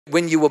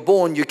When you were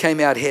born, you came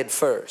out head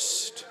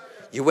first.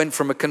 You went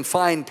from a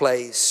confined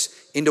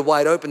place into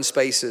wide open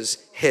spaces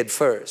head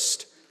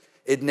first.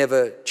 It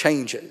never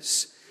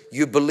changes.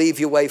 You believe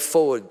your way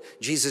forward.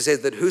 Jesus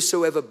said that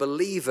whosoever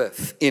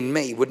believeth in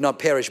me would not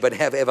perish but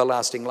have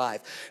everlasting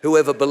life.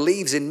 Whoever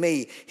believes in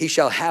me, he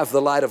shall have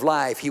the light of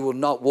life. He will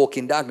not walk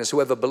in darkness.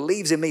 Whoever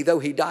believes in me, though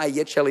he die,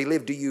 yet shall he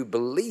live. Do you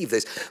believe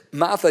this?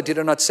 Martha, did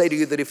I not say to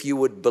you that if you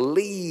would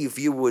believe,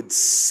 you would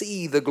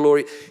see the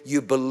glory?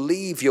 You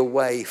believe your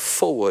way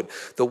forward.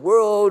 The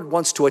world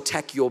wants to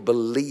attack your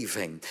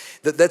believing.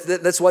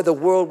 That's why the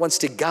world wants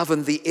to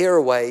govern the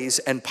airways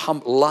and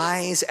pump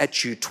lies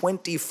at you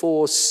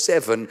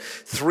 24/7.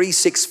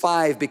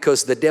 365,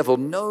 because the devil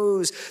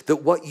knows that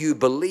what you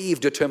believe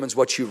determines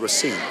what you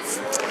receive.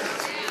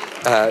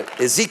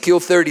 Ezekiel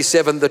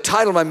 37, the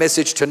title of my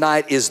message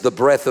tonight is The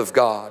Breath of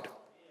God.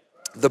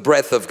 The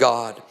breath of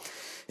God.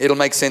 It'll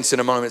make sense in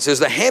a moment. It says,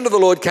 the hand of the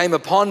Lord came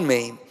upon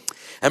me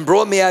and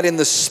brought me out in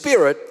the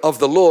spirit of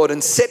the Lord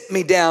and set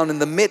me down in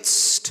the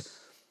midst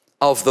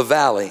of the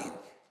valley,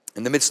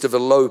 in the midst of a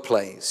low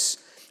place,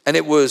 and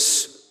it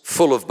was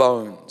full of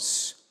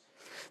bones.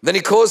 Then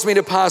he caused me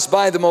to pass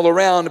by them all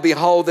around, and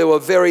behold, there were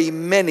very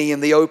many in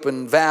the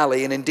open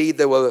valley, and indeed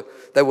they were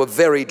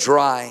very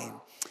dry.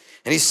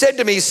 And he said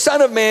to me,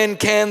 Son of man,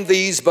 can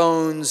these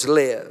bones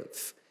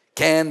live?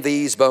 Can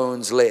these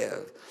bones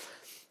live?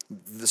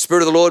 The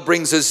Spirit of the Lord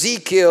brings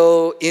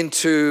Ezekiel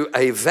into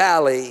a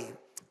valley,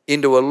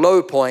 into a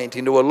low point,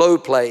 into a low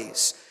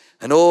place.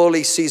 And all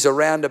he sees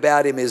around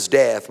about him is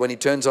death. When he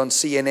turns on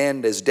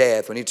CNN, there's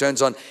death. When he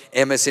turns on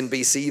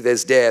MSNBC,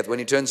 there's death. When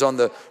he turns on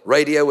the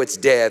radio, it's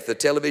death. The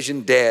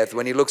television, death.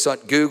 When he looks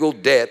at Google,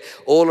 death.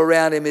 All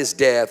around him is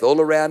death. All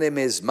around him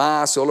is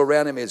masks. All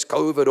around him is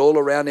COVID. All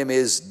around him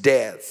is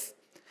death.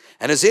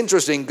 And it's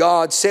interesting,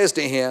 God says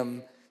to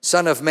him,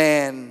 Son of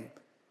man,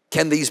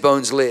 can these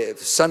bones live?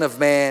 Son of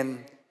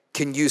man,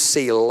 can you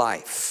see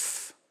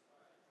life?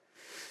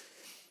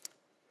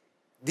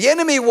 The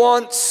enemy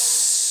wants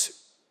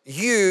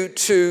you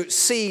to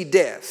see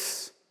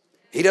death.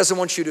 He doesn't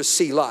want you to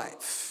see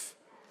life.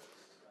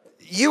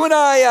 You and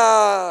I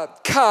are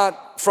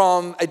cut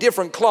from a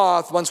different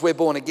cloth once we're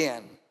born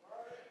again.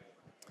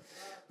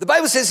 The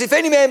Bible says, if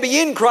any man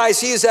be in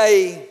Christ, he is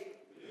a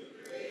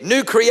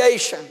new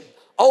creation.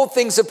 Old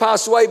things have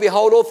passed away.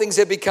 Behold, all things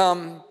have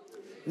become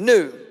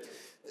new.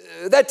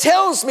 That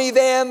tells me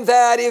then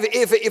that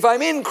if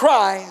I'm in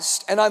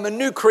Christ and I'm a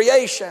new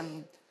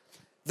creation,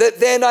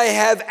 that then I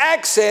have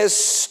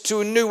access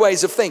to new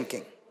ways of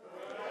thinking.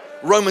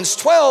 Romans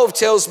 12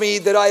 tells me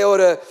that I ought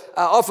to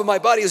offer my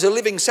body as a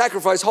living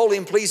sacrifice, holy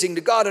and pleasing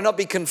to God, and not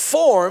be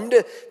conformed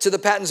to the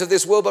patterns of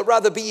this world, but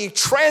rather be ye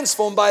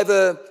transformed by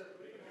the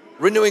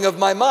renewing of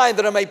my mind,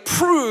 that I may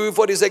prove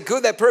what is that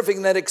good, that perfect,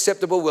 and that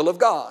acceptable will of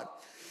God.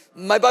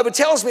 My Bible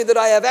tells me that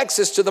I have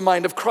access to the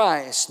mind of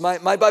Christ.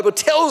 My Bible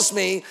tells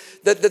me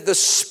that the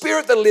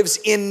spirit that lives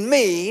in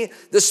me,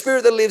 the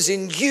spirit that lives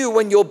in you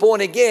when you're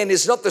born again,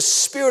 is not the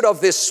spirit of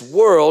this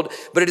world,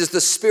 but it is the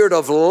spirit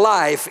of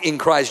life in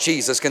Christ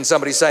Jesus. Can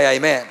somebody say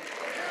amen?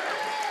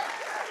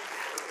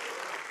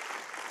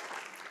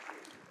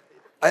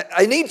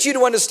 I need you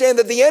to understand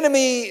that the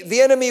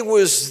enemy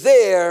was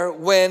there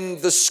when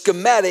the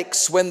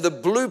schematics, when the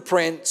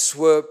blueprints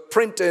were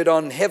printed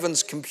on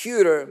heaven's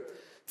computer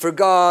for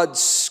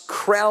God's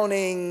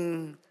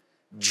crowning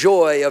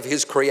joy of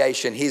his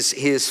creation,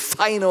 his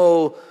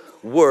final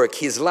work,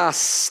 his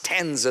last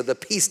stanza, the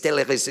piece de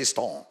la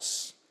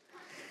résistance.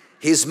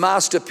 His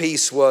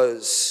masterpiece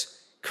was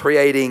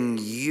creating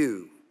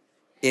you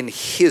in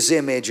his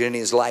image and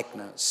his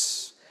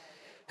likeness.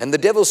 And the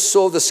devil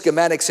saw the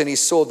schematics and he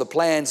saw the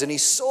plans and he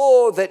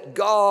saw that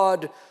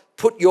God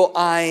put your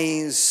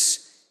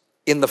eyes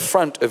in the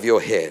front of your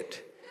head.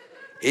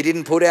 He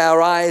didn't put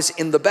our eyes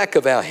in the back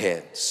of our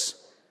heads.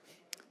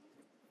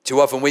 Too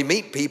often we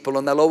meet people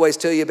and they'll always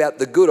tell you about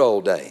the good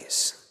old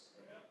days.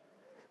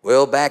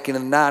 Well, back in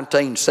the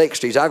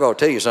 1960s, I got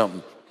to tell you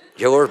something.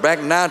 George, back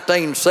in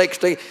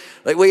 1960,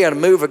 we had to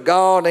move a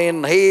God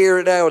in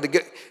here.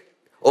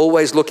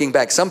 Always looking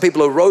back. Some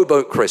people are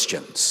rowboat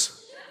Christians.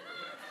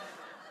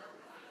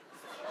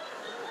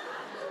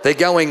 They're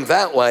going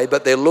that way,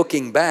 but they're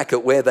looking back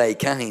at where they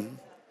came.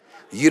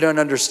 You don't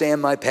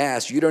understand my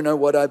past. You don't know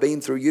what I've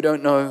been through. You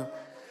don't know.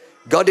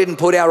 God didn't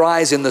put our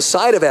eyes in the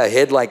side of our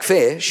head like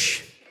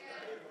fish.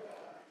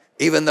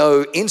 Even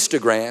though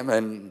Instagram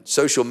and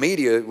social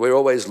media, we're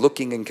always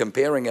looking and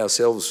comparing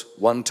ourselves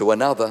one to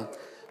another.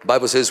 The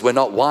Bible says we're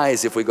not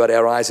wise if we got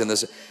our eyes in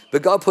this.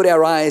 But God put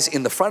our eyes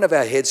in the front of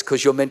our heads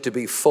because you're meant to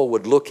be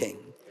forward looking.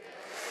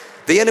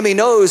 The enemy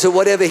knows that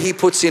whatever he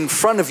puts in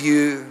front of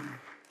you,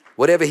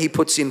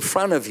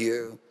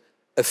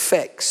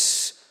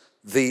 affects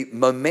the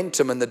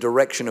momentum and the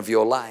direction of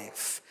your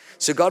life.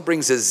 So God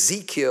brings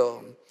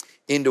Ezekiel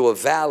into a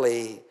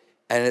valley,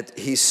 and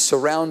he's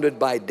surrounded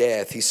by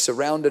death. He's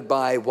surrounded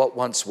by what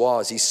once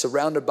was. He's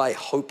surrounded by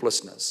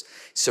hopelessness,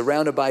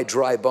 surrounded by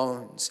dry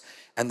bones.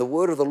 And the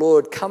word of the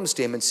Lord comes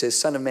to him and says,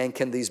 Son of man,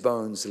 can these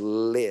bones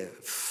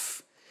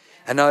live?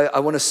 And I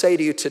want to say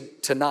to you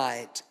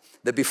tonight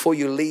that before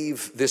you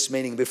leave this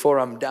meeting, before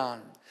I'm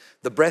done,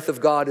 the breath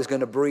of God is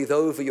going to breathe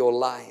over your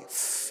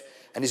life.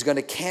 And he's going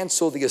to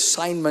cancel the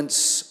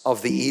assignments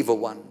of the evil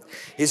one.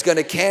 He's going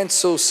to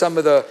cancel some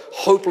of the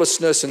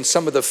hopelessness and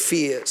some of the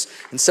fears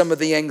and some of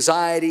the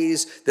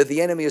anxieties that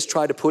the enemy has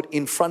tried to put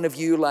in front of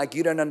you, like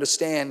you don't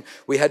understand.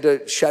 We had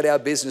to shut our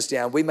business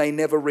down. We may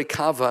never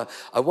recover.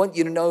 I want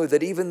you to know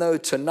that even though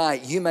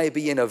tonight you may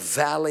be in a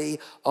valley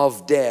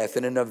of death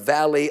and in a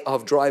valley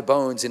of dry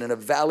bones and in a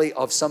valley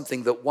of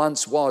something that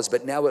once was,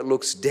 but now it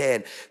looks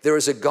dead, there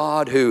is a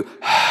God who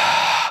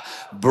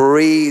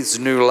breathes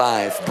new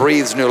life,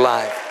 breathes new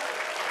life.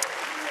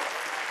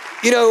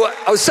 You know,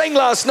 I was saying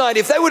last night,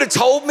 if they would have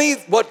told me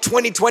what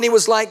 2020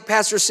 was like,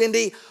 Pastor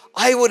Cindy,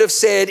 I would have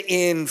said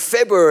in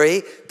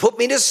February, put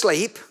me to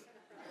sleep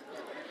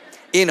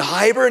in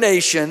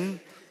hibernation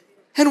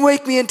and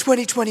wake me in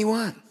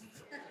 2021.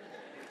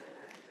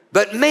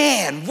 But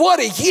man, what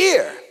a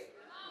year.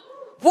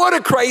 What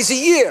a crazy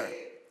year.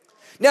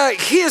 Now,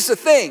 here's the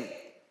thing.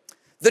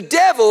 The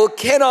devil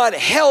cannot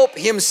help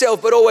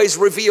himself but always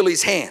reveal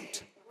his hand.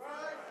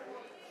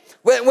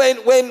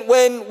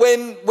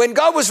 When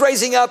God was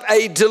raising up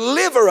a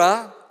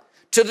deliverer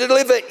to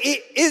deliver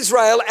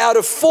Israel out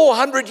of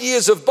 400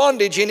 years of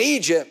bondage in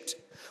Egypt,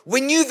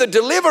 we knew the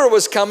deliverer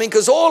was coming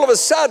because all of a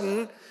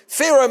sudden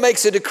Pharaoh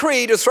makes a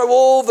decree to throw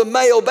all the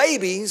male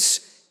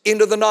babies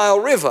into the Nile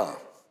River.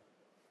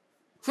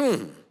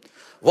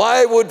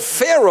 Why would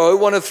Pharaoh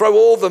want to throw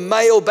all the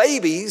male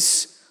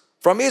babies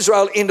from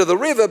Israel into the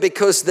river?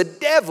 Because the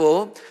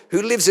devil,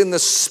 who lives in the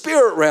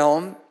spirit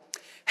realm,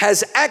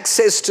 has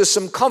access to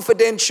some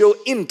confidential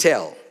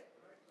intel.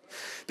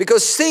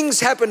 Because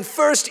things happen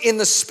first in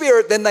the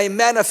spirit, then they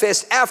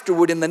manifest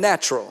afterward in the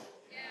natural.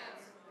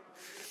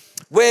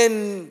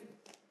 When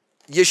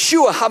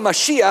Yeshua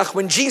HaMashiach,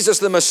 when Jesus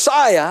the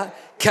Messiah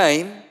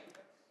came,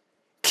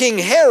 King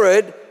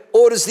Herod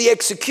orders the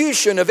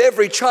execution of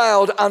every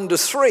child under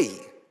 3.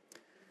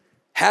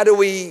 How do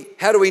we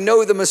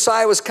know the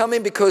Messiah was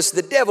coming? Because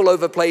the devil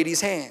overplayed his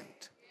hand.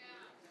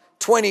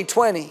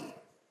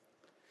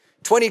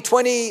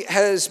 2020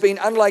 has been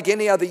unlike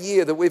any other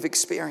year that we've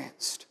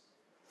experienced.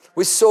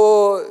 We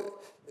saw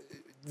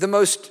the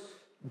most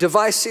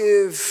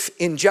divisive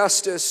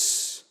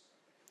injustice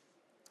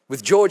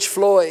with George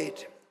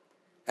Floyd.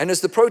 And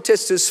as the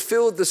protesters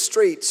filled the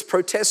streets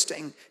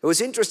protesting, it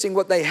was interesting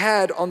what they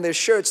had on their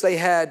shirts. They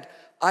had,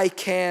 I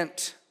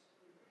can't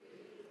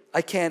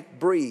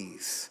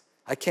breathe.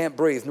 I can't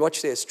breathe.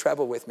 Watch this,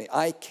 travel with me.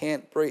 I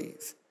can't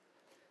breathe.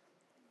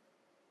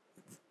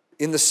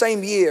 In the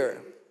same year,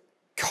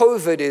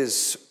 COVID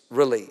is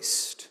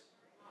released.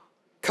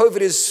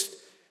 COVID is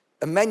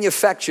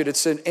manufactured.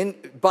 It's a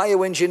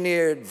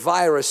bioengineered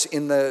virus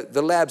in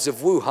the labs of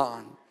Wuhan.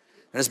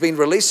 And it's been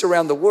released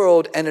around the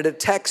world, and it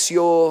attacks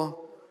your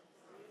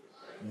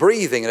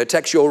breathing. It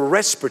attacks your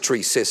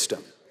respiratory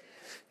system.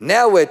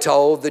 Now we're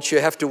told that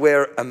you have to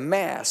wear a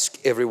mask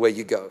everywhere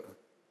you go.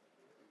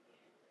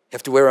 You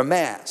have to wear a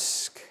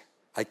mask.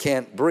 I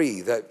can't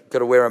breathe. I've got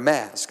to wear a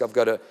mask.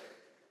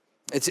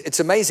 It's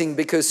amazing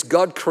because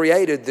God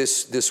created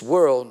this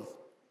world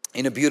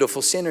in a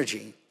beautiful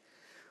synergy.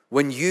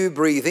 When you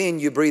breathe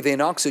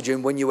in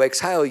oxygen. When you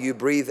exhale, you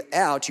breathe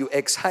out, you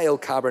exhale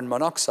carbon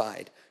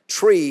monoxide.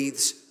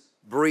 Trees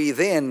breathe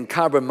in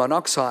carbon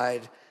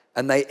monoxide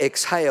and they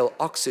exhale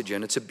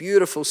oxygen. It's a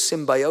beautiful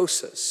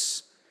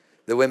symbiosis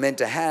that we're meant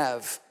to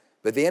have.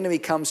 But the enemy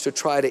comes to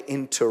try to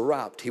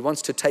interrupt. He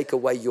wants to take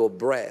away your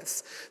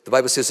breath. The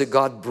Bible says that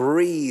God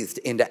breathed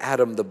into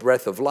Adam the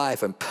breath of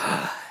life, and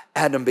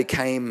Adam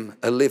became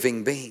a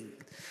living being.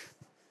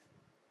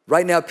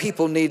 Right now,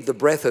 people need the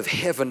breath of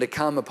heaven to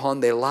come upon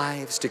their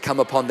lives, to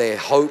come upon their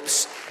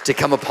hopes, to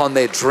come upon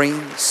their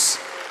dreams.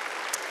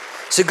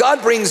 So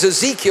God brings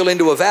Ezekiel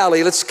into a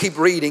valley. Let's keep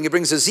reading. He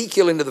brings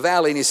Ezekiel into the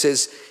valley and he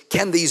says,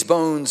 can these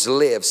bones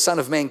live? Son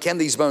of man, can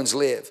these bones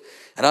live?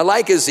 And I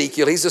like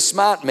Ezekiel. He's a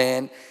smart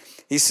man.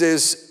 He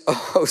says,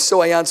 oh,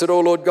 so I answered, oh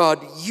Lord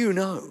God, you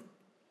know.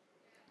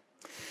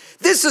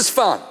 This is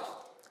fun.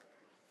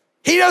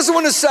 He doesn't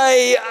want to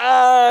say,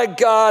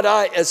 God,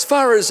 as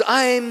far as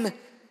I'm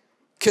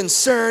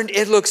concerned,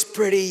 it looks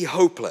pretty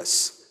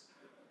hopeless.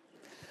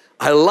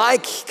 I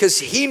like, because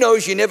he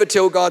knows you never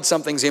tell God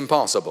something's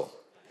impossible.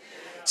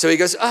 So he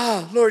goes,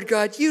 Lord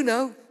God, you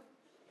know.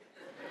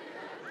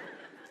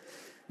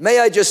 May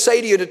I just say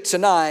to you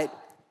tonight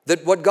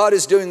that what God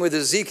is doing with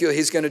Ezekiel,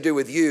 he's going to do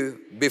with you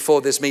before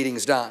this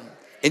meeting's done.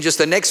 In just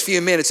the next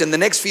few minutes,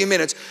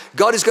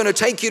 God is going to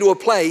take you to a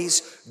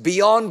place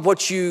beyond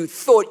what you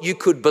thought you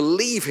could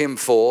believe him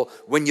for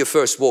when you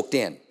first walked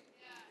in.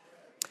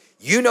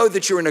 You know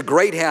that you're in a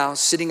great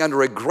house, sitting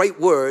under a great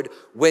word,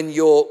 when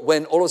all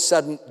of a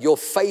sudden your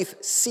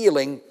faith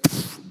ceiling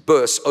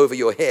bursts over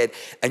your head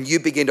and you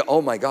begin to,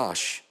 oh my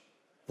gosh,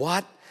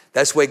 what?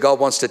 That's where God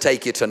wants to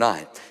take you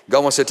tonight.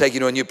 God wants to take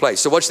you to a new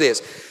place. So watch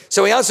this.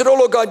 So he answered, oh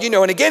Lord God, you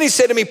know. And again he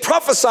said to me,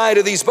 prophesy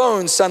to these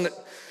bones, son,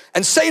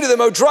 and say to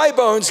them, O dry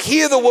bones,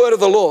 hear the word of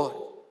the Lord.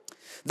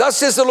 Thus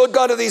says the Lord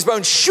God of these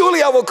bones,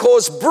 surely I will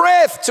cause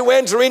breath to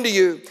enter into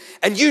you,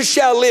 and you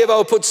shall live. I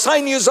will put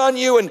sinews on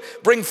you and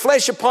bring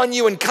flesh upon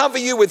you and cover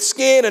you with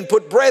skin and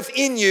put breath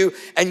in you,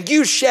 and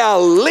you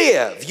shall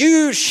live.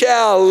 You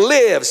shall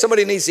live.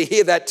 Somebody needs to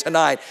hear that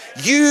tonight.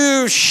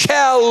 You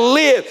shall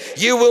live.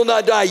 You will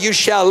not die. You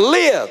shall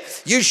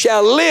live. You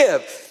shall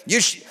live.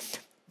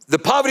 The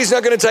poverty's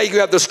not going to take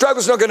you out. The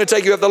struggle's not going to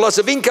take you out. The loss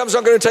of income's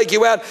not going to take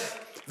you out.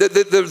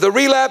 The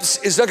relapse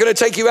is not going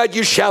to take you out.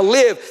 You shall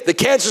live. The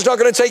cancer's not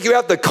going to take you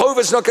out. The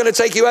COVID's not going to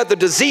take you out. The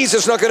disease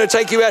is not going to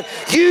take you out.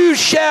 You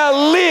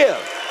shall live.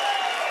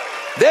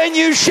 Then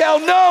you shall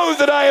know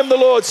that I am the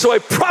Lord. So I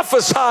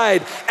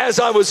prophesied as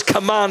I was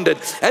commanded.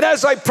 And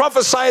as I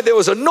prophesied, there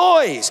was a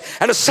noise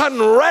and a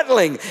sudden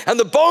rattling, and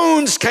the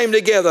bones came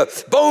together,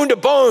 bone to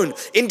bone.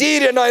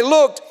 Indeed, and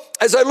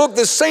as I looked,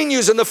 the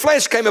sinews and the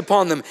flesh came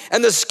upon them,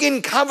 and the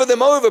skin covered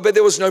them over, but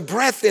there was no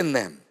breath in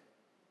them.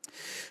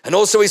 And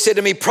also he said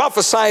to me,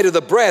 prophesy to the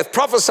breath,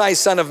 prophesy,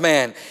 son of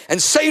man,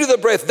 and say to the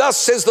breath, thus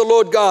says the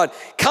Lord God,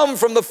 come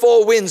from the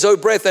four winds, O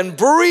breath, and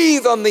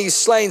breathe on these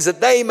slain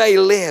that they may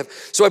live.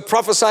 So I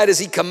prophesied as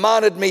he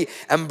commanded me,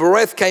 and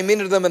breath came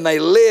into them, and they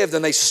lived,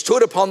 and they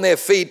stood upon their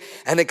feet,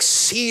 an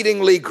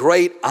exceedingly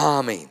great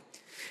army.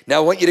 Now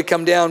I want you to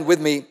come down with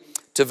me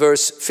to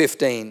verse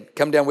 15.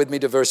 Come down with me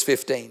to verse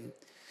 15. It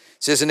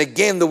says, and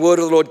again the word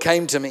of the Lord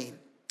came to me,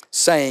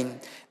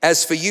 saying,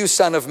 as for you,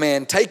 son of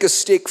man, take a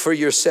stick for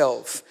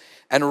yourself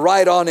and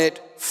write on it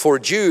for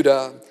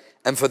Judah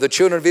and for the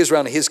children of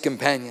Israel and his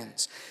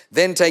companions.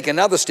 Then take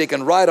another stick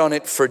and write on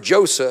it for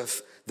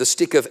Joseph, the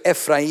stick of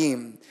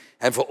Ephraim,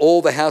 and for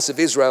all the house of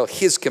Israel,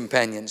 his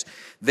companions.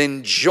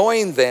 Then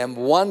join them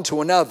one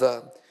to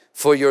another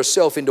for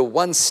yourself into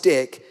one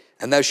stick,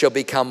 and thou shalt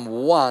become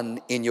one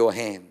in your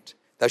hand.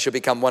 Thou shalt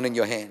become one in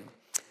your hand.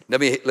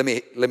 Let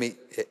me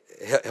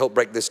help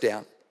break this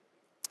down.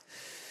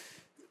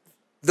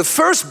 The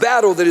first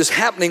battle that is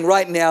happening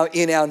right now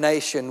in our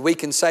nation, we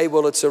can say,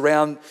 well, it's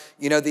around,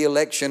 the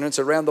election, and it's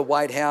around the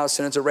White House,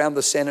 and it's around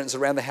the Senate, and it's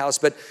around the House,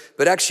 but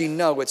actually,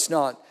 no, it's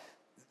not.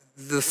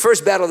 The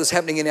first battle that's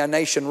happening in our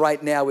nation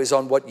right now is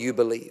on what you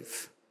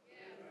believe.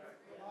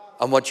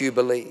 On what you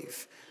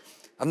believe.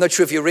 I'm not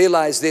sure if you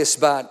realize this,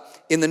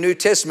 but in the New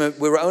Testament,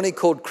 we were only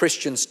called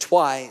Christians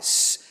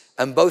twice,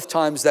 and both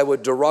times they were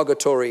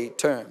derogatory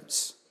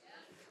terms.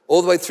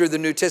 All the way through the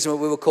New Testament,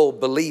 we were called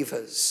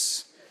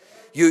believers.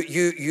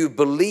 You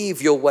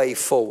believe your way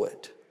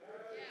forward.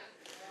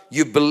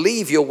 You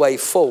believe your way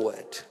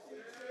forward.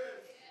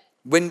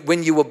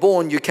 When you were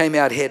born, you came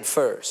out head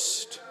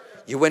first.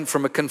 You went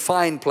from a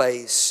confined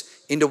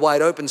place into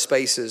wide open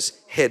spaces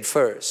head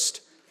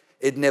first.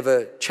 It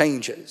never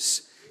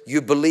changes. You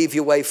believe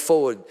your way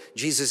forward.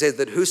 Jesus said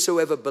that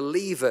whosoever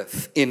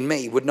believeth in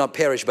me would not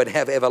perish but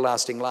have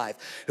everlasting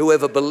life.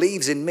 Whoever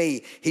believes in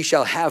me, he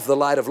shall have the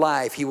light of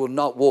life. He will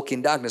not walk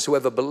in darkness.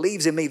 Whoever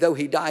believes in me, though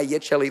he die,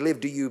 yet shall he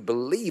live. Do you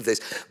believe this?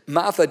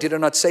 Martha, did I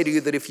not say to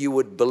you that if you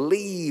would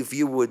believe,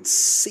 you would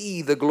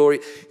see the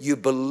glory? You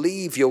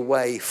believe your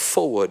way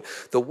forward.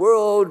 The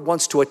world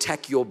wants to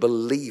attack your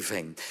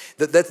believing.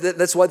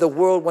 That's why the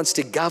world wants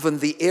to govern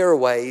the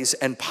airways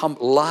and pump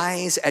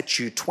lies at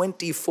you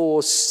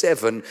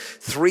 24/7.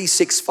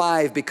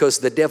 365, because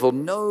the devil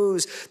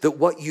knows that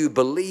what you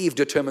believe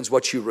determines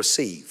what you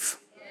receive.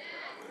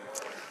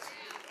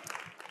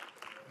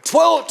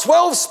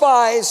 12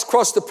 spies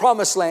crossed the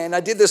promised land. I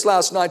did this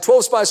last night.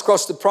 12 spies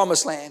crossed the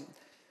promised land.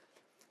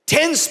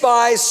 10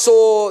 spies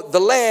saw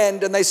the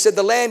land, and they said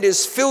the land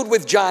is filled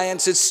with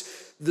giants.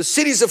 The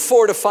cities are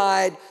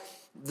fortified.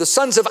 The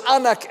sons of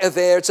Anak are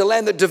there. It's a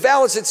land that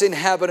devours its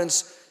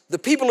inhabitants. The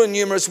people are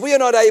numerous. We are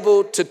not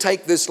able to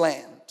take this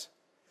land.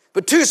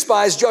 But 2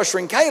 spies,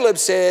 Joshua and Caleb,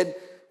 said,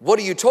 what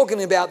are you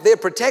talking about? Their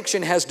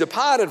protection has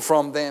departed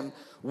from them.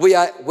 We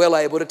are well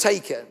able to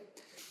take it.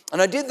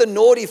 And I did the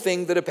naughty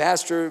thing that a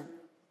pastor,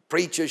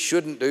 preacher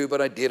shouldn't do,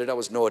 but I did it. I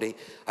was naughty.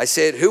 I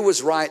said, who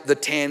was right, the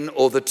 10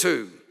 or the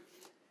 2?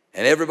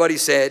 And everybody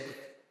said,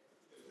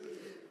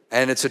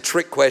 and it's a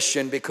trick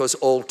question because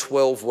all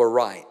 12 were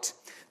right.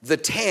 The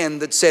 10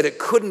 that said it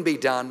couldn't be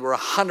done were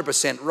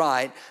 100%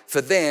 right.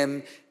 For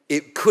them,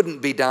 it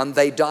couldn't be done.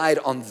 They died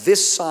on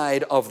this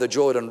side of the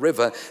Jordan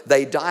River.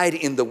 They died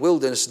in the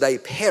wilderness. They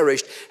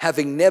perished,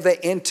 having never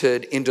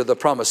entered into the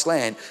promised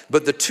land.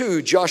 But the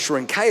 2, Joshua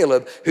and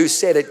Caleb, who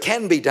said it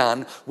can be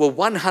done, were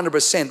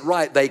 100%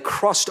 right. They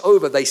crossed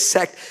over. They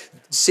sacked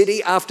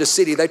city after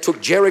city. They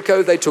took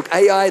Jericho. They took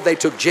Ai. They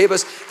took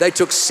Jebus. They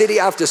took city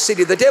after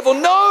city. The devil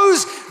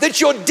knows that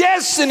your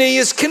destiny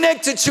is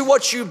connected to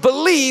what you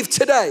believe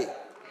today.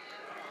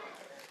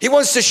 He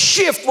wants to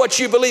shift what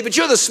you believe, but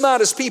you're the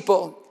smartest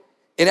people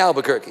in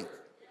Albuquerque.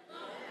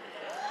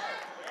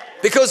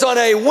 Because on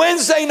a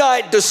Wednesday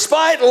night,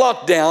 despite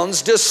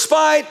lockdowns,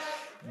 despite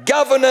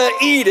governor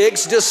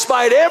edicts,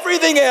 despite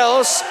everything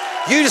else,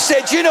 you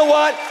said, you know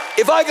what?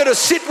 If I got to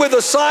sit with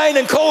a sign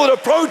and call it a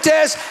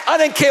protest, I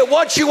don't care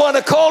what you want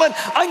to call it.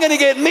 I'm going to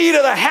get me to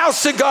the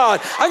house of God.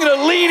 I'm going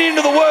to lean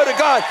into the Word of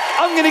God.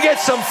 I'm going to get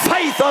some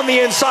faith on the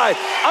inside.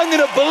 I'm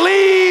going to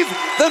believe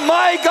that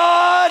my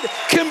God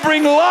can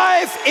bring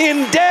life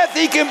in death.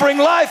 He can bring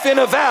life in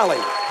a valley.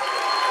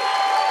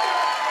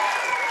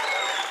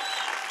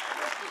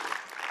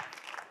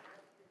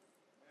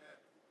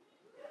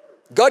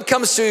 God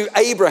comes to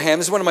Abraham.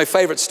 This is one of my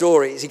favorite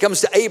stories. He comes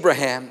to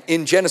Abraham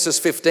in Genesis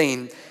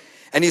 15.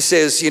 And he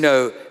says, you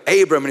know,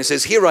 Abram, and he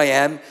says, here I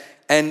am.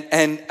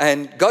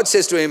 And God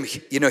says to him,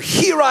 you know,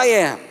 here I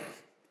am.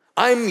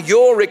 I'm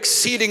your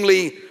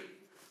exceedingly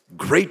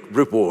great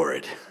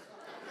reward.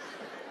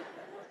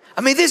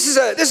 I mean, this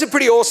is a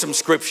pretty awesome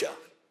scripture.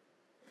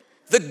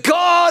 The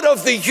God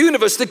of the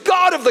universe, the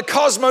God of the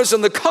cosmos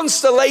and the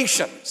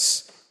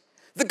constellations,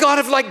 the God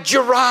of like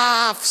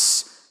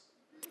giraffes,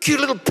 cute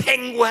little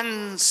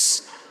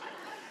penguins,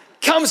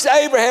 comes to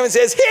Abraham and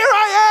says, here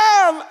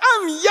I am.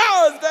 I'm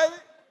yours, baby.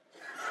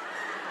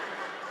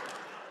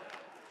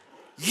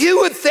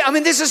 You would think, I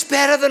mean, this is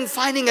better than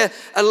finding a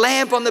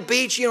lamp on the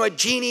beach, you know, a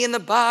genie in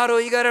the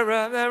bottle, you got to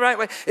run the right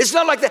way. It's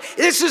not like that.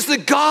 This is the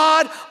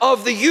God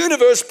of the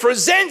universe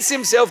presents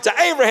himself to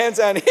Abraham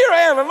saying, here I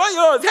am, I'm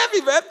yours,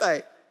 happy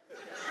birthday.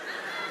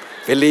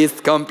 Feliz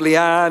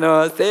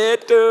cumpleaños,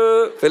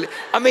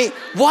 I mean,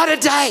 what a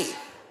day.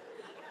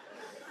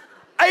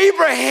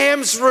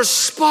 Abraham's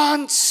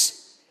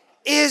response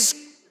is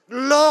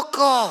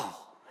loco.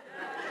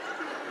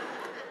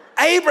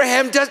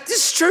 Abraham does,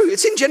 this is true,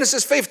 it's in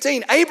Genesis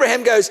 15.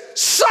 Abraham goes,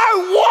 so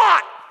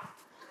what?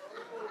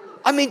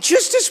 I mean,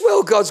 just as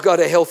well God's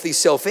got a healthy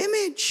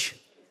self-image.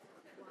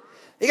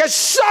 He goes,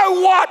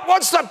 so what?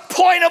 What's the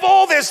point of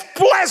all this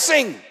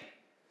blessing?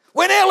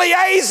 When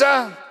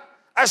Eliezer,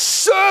 a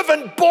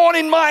servant born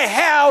in my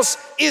house,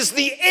 is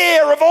the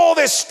heir of all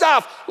this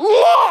stuff.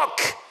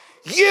 Look,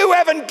 you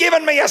haven't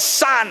given me a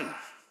son.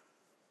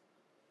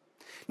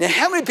 Now,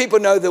 how many people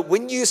know that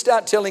when you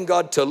start telling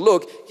God to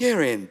look,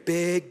 you're in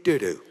big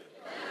doo-doo?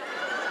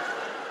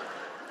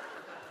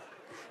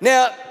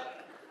 Now,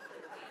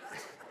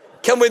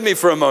 come with me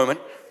for a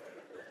moment.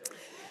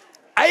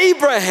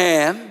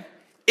 Abraham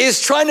is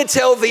trying to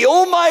tell the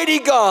Almighty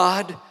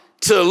God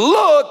to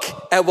look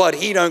at what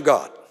he don't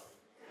got.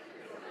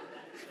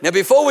 Now,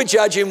 before we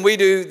judge him, we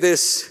do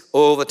this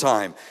all the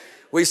time.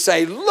 We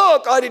say,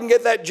 look, I didn't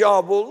get that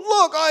job. Well,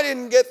 look, I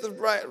didn't get the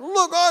right.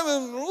 Look how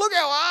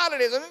hard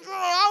it is.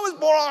 I was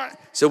born on it.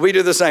 So we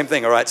do the same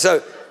thing, all right?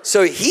 So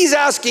he's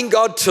asking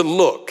God to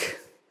look.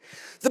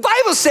 The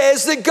Bible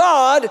says that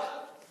God,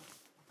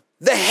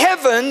 the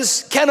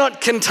heavens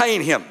cannot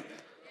contain him.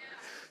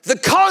 The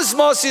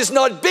cosmos is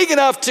not big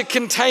enough to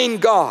contain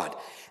God.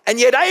 And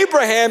yet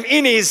Abraham,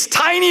 in his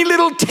tiny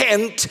little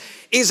tent,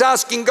 is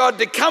asking God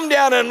to come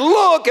down and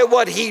look at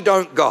what he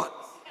don't got.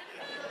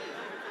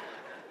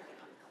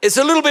 It's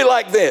a little bit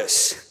like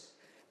this.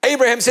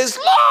 Abraham says,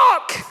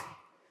 look!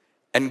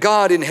 And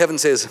God in heaven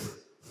says,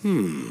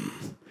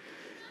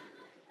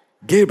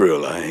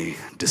 Gabriel, I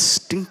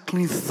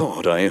distinctly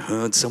thought I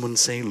heard someone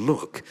say,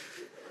 look.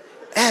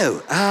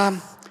 Oh,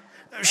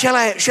 shall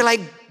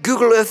I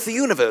Google Earth the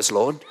universe,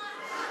 Lord?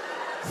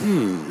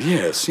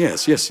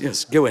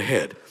 Yes, go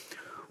ahead.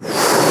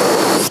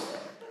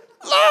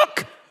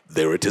 Look!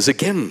 There it is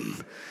again.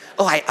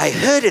 Oh, I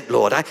heard it,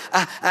 Lord.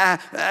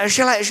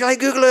 Shall I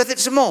Google Earth it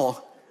some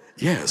more?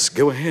 Yes,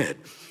 go ahead.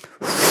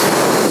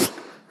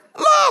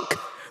 Look!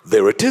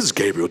 There it is,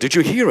 Gabriel. Did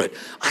you hear it?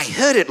 I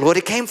heard it, Lord.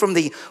 It came from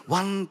the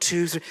 1,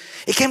 2, 3.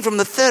 It came from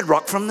the third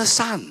rock from the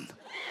sun.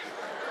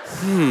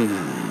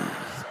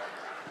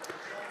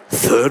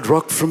 Third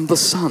rock from the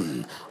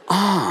sun.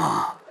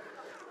 Ah,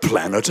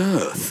 planet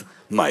Earth.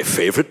 My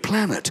favorite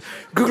planet.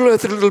 Google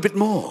Earth it a little bit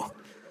more.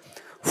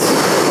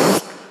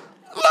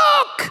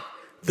 Look!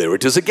 There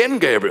it is again,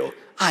 Gabriel.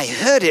 I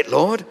heard it,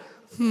 Lord.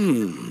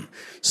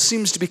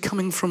 Seems to be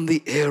coming from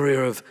the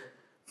area of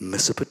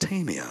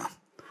Mesopotamia.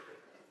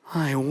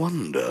 I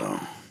wonder.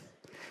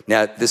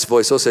 Now, this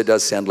voice also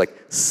does sound like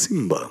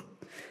Simba.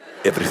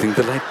 Everything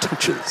the light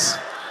touches.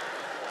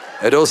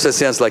 It also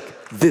sounds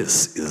like,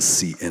 this is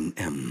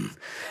CNN.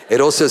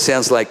 It also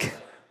sounds like,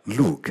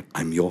 Luke,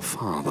 I'm your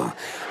father.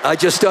 I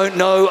just don't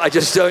know.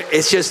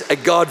 It's just a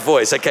God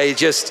voice, okay?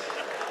 Just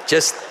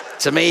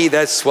to me,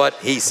 that's what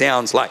he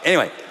sounds like.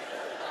 Anyway,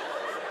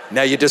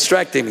 now you're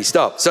distracting me.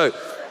 Stop. So,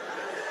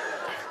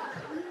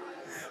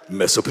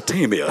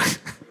 Mesopotamia.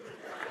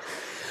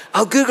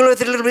 I'll Google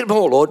Earth it a little bit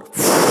more, Lord.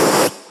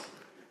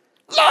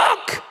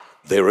 Look!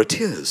 There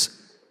it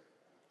is.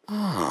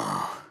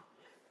 Ah,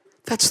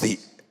 that's the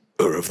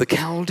Ur of the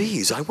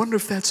Chaldees. I wonder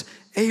if that's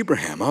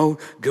Abraham. I'll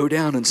go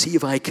down and see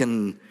if I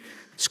can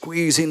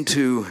squeeze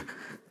into,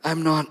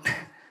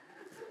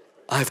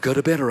 I've got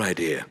a better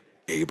idea.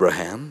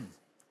 Abraham.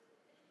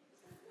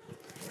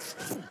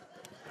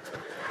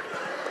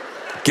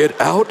 Get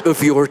out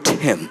of your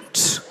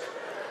tent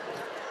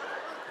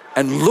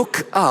and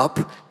look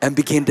up and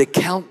begin to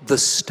count the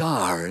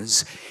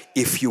stars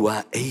if you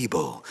are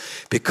able,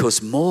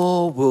 because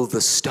more will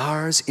the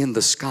stars in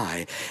the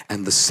sky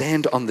and the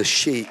sand on the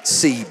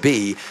sea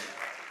be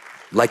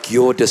like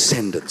your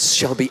descendants,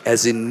 shall be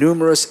as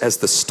innumerous as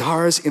the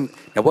stars in.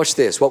 Now watch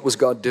this. What was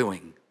God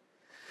doing?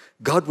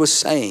 God was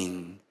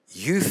saying,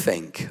 you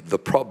think the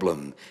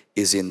problem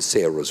is in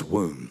Sarah's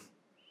womb.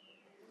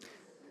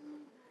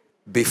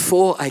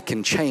 Before I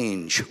can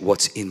change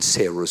what's in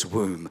Sarah's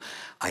womb,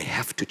 I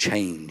have to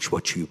change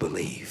what you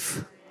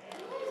believe.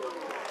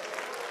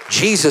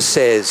 Jesus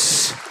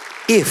says,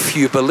 if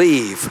you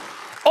believe,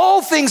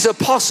 all things are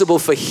possible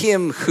for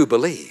him who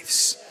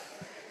believes.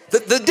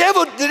 The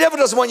devil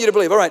doesn't want you to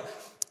believe. All right,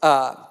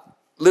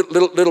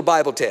 little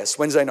Bible test,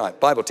 Wednesday night,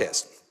 Bible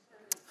test.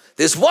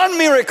 There's one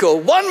miracle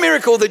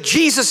that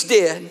Jesus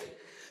did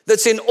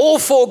that's in all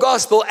four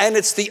Gospels, and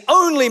it's the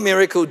only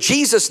miracle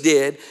Jesus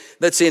did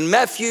that's in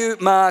Matthew,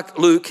 Mark,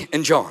 Luke,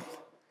 and John.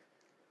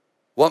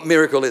 What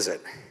miracle is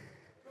it?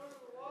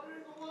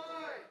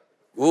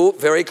 Oh,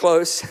 very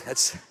close.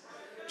 That's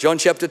John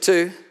chapter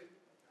 2.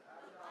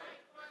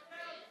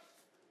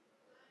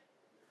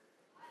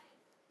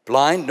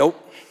 Blind? Nope.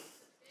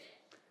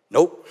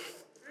 Nope.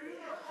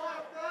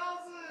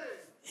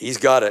 He's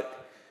got it.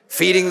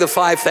 Feeding the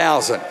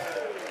 5,000.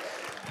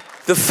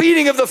 The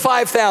feeding of the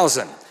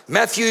 5,000.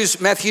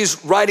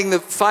 Matthew's writing the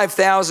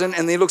 5,000,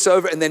 and he looks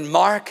over, and then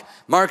Mark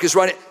is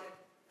writing.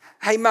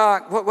 Hey,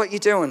 Mark, what you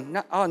doing?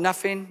 No, oh,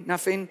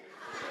 nothing.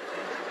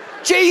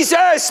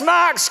 Jesus,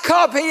 Mark's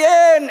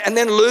copying. And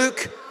then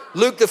Luke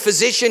the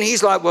physician,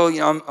 he's like, well,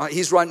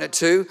 he's writing it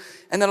too.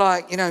 And they're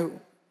like,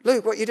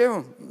 Luke, what you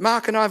doing?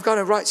 Mark and I have got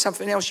to write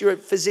something else. You're a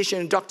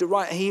physician and doctor,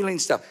 write healing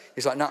stuff.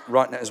 He's like, no,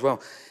 writing it as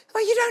well.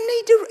 Well, you don't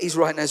need to. He's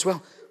writing it as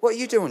well. What are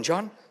you doing,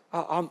 John?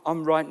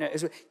 I'm writing it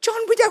as well. John,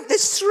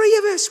 there's three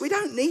of us. We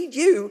don't need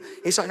you.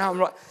 He's like, no, I'm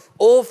right.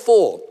 All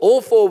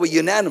four were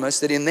unanimous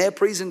that in their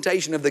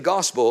presentation of the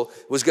gospel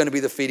was going to be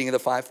the feeding of the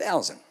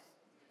 5,000.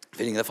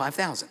 Feeding of the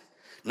 5,000.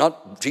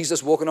 Not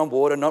Jesus walking on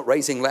water, not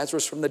raising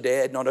Lazarus from the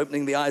dead, not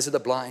opening the eyes of the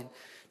blind,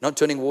 not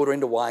turning water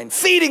into wine.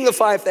 Feeding the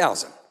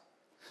 5,000.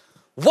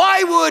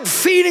 Why would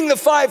feeding the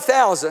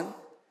 5,000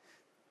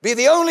 be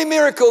the only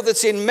miracle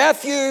that's in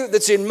Matthew,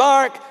 that's in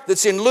Mark,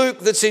 that's in Luke,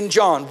 that's in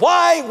John?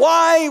 Why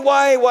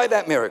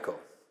that miracle?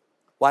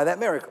 Why that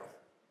miracle?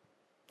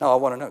 No, I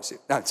want to know. See,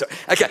 no, sorry.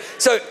 Okay,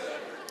 so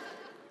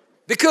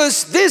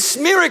because this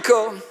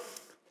miracle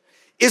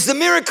is the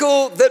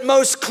miracle that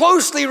most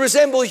closely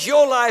resembles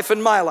your life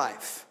and my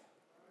life.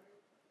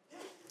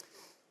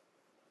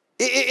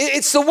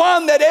 It's the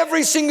one that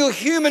every single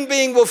human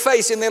being will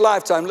face in their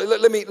lifetime.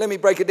 Let me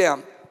break it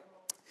down.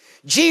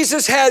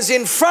 Jesus has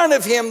in front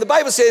of him, the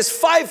Bible says,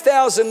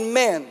 5,000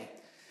 men.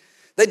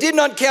 They did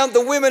not count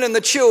the women and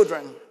the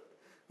children.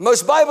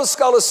 Most Bible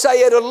scholars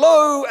say at a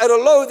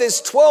low,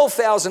 there's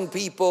 12,000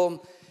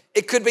 people.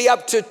 It could be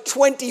up to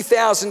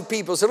 20,000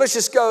 people. So let's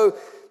just go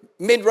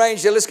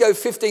mid-range there. Let's go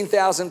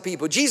 15,000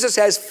 people. Jesus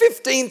has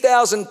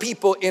 15,000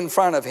 people in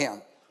front of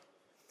him.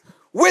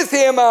 With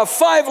him are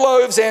 5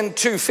 loaves and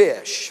 2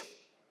 fish.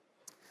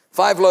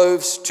 5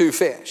 loaves, 2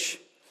 fish.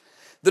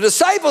 The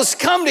disciples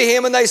come to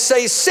him and they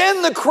say,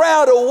 send the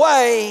crowd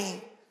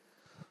away.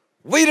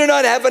 We do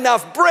not have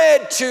enough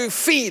bread to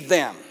feed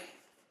them.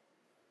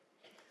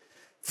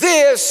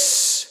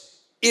 This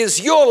is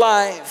your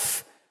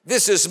life.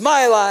 This is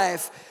my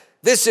life.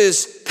 This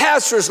is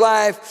Pastor's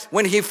life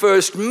when he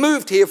first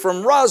moved here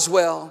from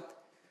Roswell.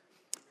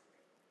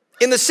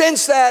 In the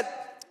sense that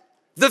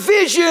the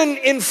vision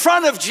in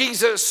front of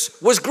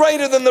Jesus was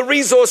greater than the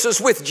resources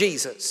with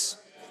Jesus.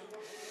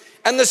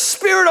 And the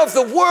spirit of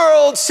the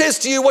world says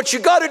to you, what you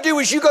got to do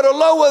is you got to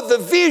lower the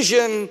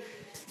vision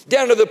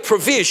down to the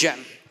provision.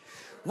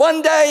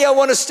 One day I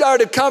want to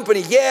start a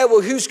company. Yeah,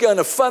 well, who's going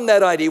to fund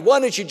that idea? Why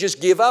don't you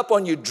just give up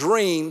on your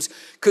dreams?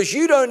 Because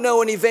you don't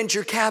know any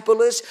venture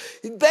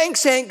capitalists.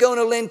 Banks ain't going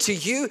to lend to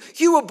you.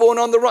 You were born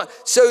on the wrong.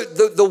 So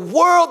the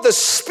world, the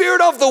spirit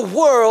of the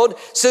world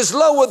says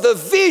lower the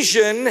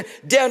vision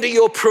down to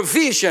your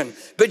provision.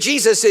 But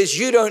Jesus says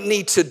you don't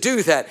need to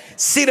do that.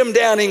 Sit them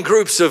down in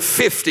groups of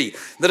 50.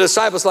 The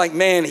disciples like,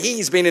 man,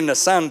 he's been in the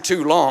sun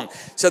too long.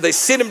 So they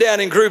sit him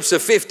down in groups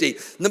of 50.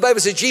 And the Bible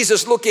says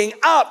Jesus looking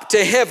up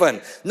to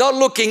heaven, not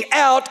looking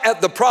out at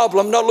the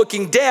problem, not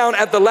looking down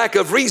at the lack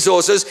of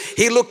resources.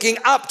 He looking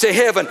up to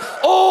heaven.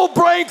 All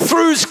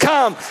breakthroughs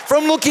come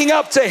from looking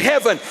up to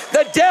heaven.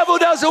 The devil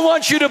doesn't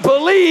want you to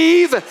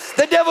believe.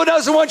 The devil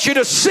doesn't want you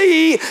to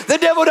see. The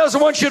devil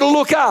doesn't want you to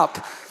look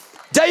up.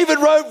 David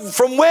wrote,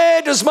 from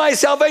where does my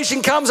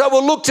salvation come? I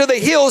will look to the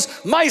hills.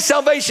 My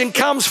salvation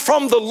comes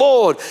from the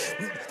Lord.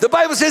 The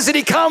Bible says that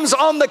he comes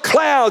on the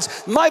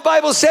clouds. My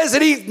Bible says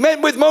that he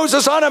met with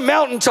Moses on a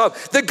mountaintop.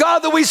 The God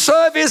that we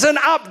serve is an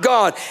up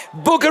God.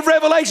 Book of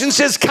Revelation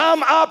says,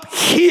 come up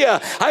here.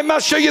 I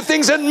must show you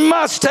things that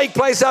must take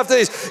place after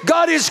this.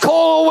 God is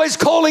always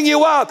calling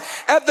you up.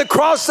 At the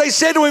cross, they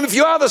said to him, if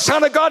you are the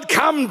Son of God,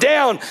 come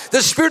down.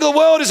 The spirit of the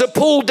world is a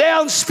pull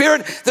down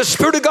spirit. The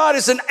Spirit of God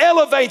is an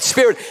elevate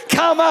spirit.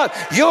 Come up.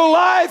 Your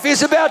life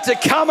is about to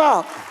come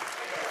up.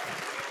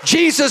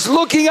 Jesus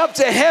looking up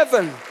to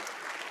heaven.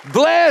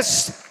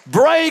 Blessed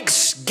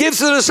breaks, gives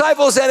to the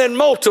disciples, and it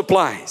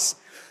multiplies.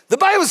 The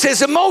Bible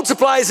says it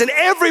multiplies, and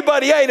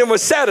everybody ate and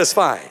was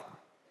satisfied.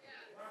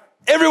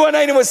 Everyone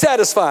ate and was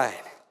satisfied.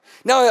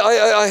 Now,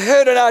 I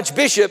heard an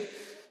archbishop,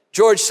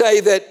 George, say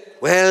that,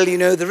 well, you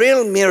know, the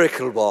real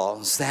miracle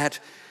was that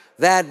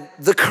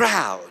the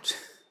crowd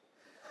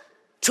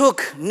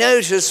took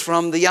notice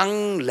from the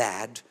young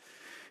lad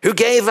who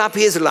gave up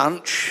his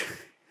lunch.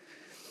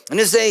 And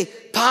as they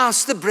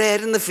passed the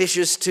bread and the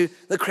fishes to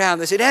the crowd,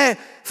 they said, "Oh,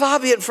 far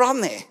be it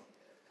from thee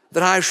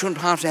that I shouldn't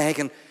partake."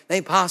 And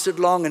they passed it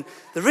along, and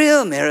the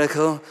real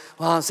miracle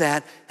was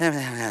that.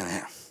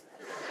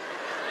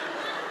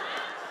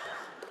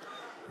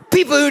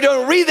 People who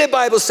don't read their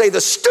Bible say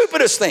the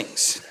stupidest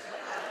things.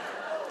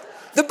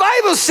 The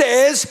Bible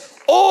says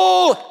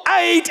all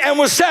ate and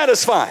were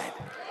satisfied.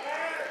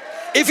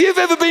 If you've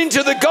ever been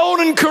to the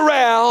Golden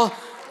Corral,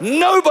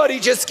 nobody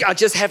I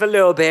just have a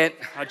little bit.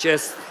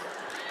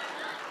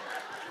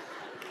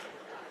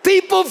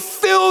 People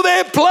fill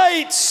their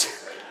plates.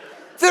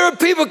 There are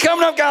people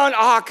coming up going,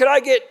 "Oh, could I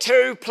get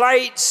 2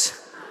 plates?"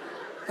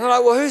 And I'm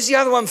like, "Well, who's the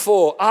other one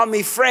for?" "Oh,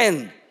 me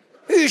friend."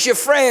 "Who's your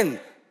friend?"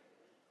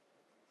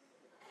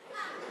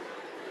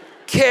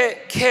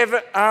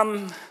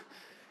 Kevin,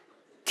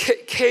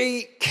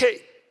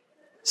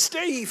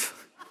 Steve.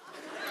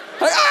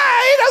 Like,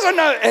 he doesn't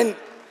know. And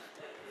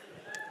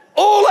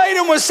all ate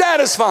and was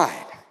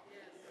satisfied.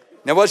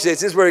 Now watch this.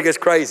 This is where it gets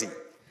crazy.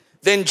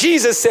 Then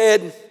Jesus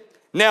said,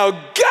 "Now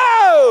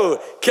go,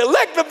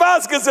 collect the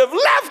baskets of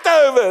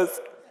leftovers."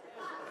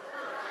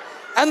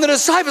 And the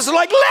disciples are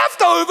like,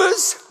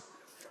 "Leftovers?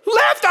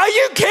 Are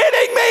you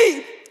kidding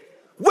me?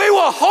 We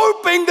were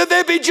hoping that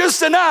there'd be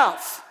just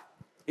enough."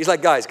 He's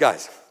like, guys,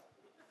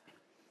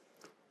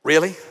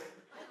 really?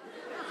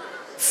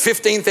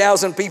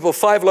 15,000 people,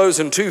 5 loaves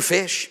and 2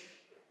 fish?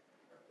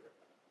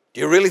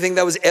 Do you really think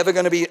that was ever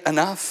going to be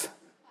enough?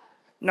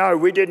 No,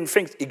 we didn't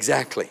think.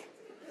 Exactly.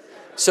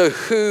 So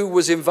who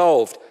was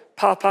involved?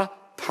 Papa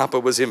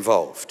was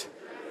involved.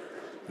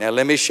 Now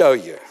let me show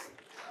you.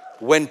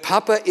 When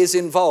Papa is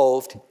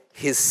involved,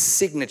 his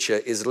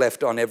signature is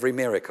left on every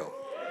miracle.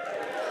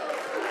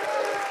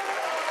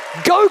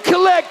 Go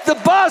collect the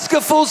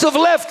basketfuls of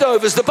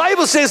leftovers. The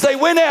Bible says they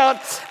went out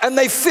and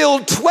they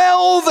filled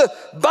 12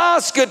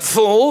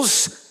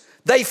 basketfuls.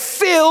 They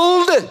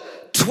filled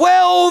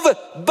 12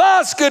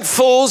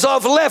 basketfuls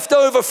of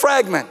leftover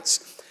fragments.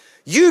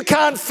 You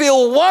can't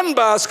fill 1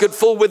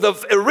 basketful with the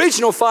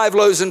original 5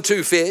 loaves and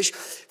 2 fish.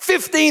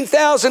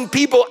 15,000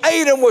 people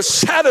ate and were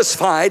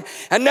satisfied,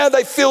 and now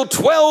they filled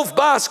 12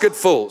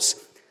 basketfuls.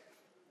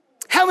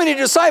 How many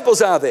disciples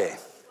are there?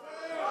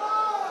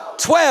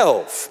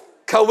 12.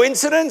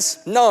 Coincidence?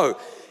 No.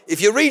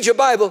 If you read your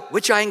Bible,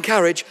 which I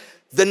encourage,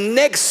 the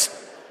next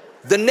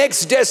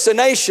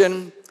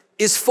destination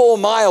is 4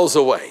 miles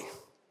away.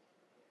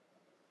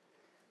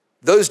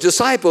 Those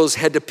disciples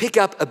had to pick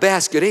up a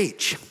basket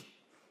each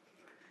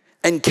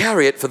and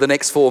carry it for the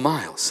next 4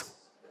 miles.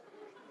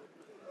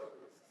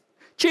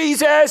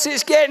 "Jesus,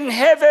 it's getting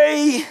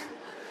heavy.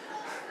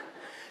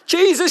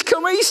 Jesus,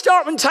 can we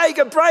stop and take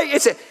a break?"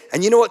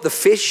 And you know what the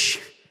fish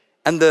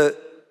and the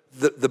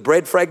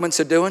bread fragments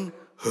are doing?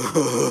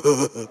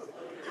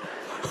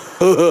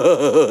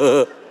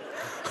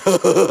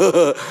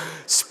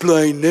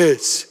 Explain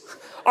this.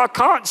 "I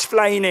can't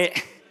explain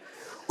it.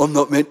 I'm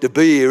not meant to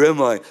be here,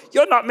 am I?"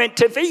 "You're not meant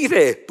to be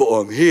there." "But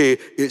I'm here.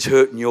 It's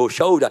hurting your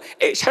shoulder."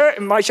 "It's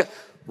hurting my shoulder."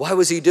 Why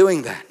was he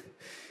doing that?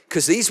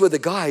 Because these were the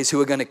guys who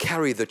were going to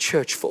carry the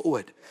church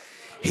forward.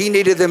 He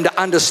needed them to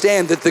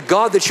understand that the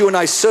God that you and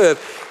I serve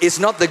is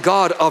not the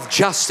God of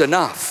just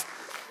enough.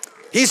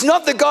 He's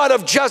not the God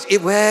of just,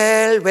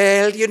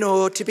 well, you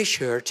know, to be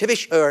sure.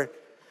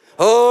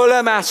 All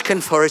I'm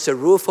asking for is a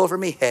roof over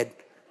my head,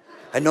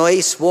 a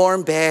nice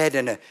warm bed,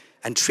 and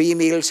 3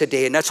 meals a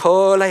day, and that's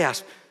all I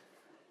ask.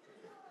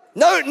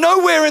 No,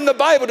 nowhere in the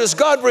Bible does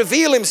God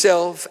reveal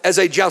himself as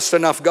a just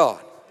enough God.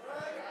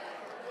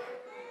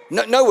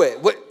 No, nowhere.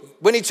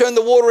 When he turned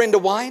the water into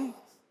wine,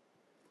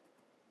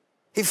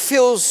 he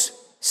fills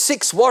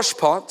 6 wash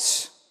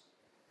pots,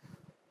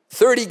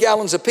 30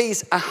 gallons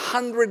apiece,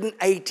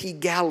 180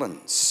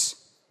 gallons.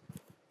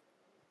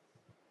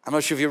 I'm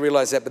not sure if you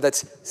realize that, but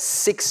that's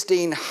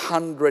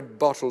 1,600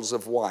 bottles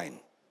of wine.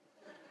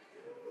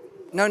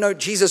 No,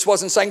 Jesus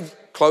wasn't saying,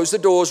 "Close the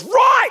doors."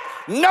 Right,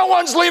 no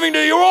one's leaving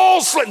till you're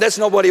all sleeping. That's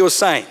not what he was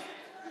saying.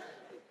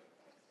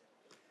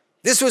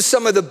 This was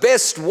some of the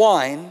best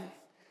wine,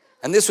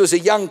 and this was a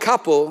young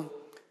couple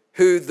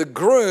who the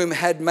groom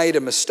had made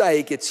a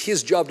mistake. It's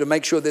his job to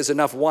make sure there's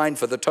enough wine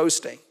for the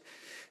toasting.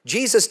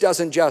 Jesus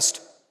doesn't just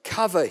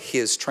cover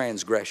his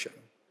transgression.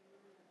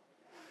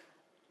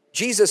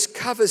 Jesus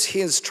covers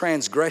his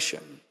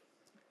transgression,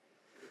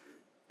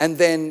 and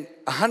then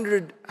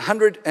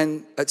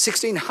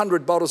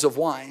 1,600 bottles of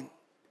wine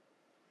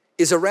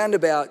is around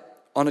about,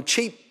 on a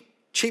cheap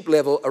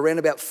level, around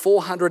about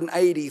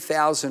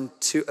 $480,000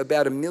 to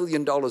about $1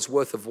 million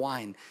worth of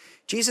wine.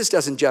 Jesus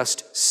doesn't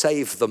just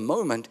save the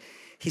moment,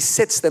 he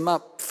sets them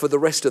up for the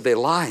rest of their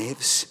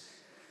lives,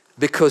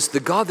 because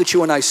the God that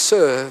you and I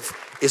serve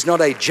is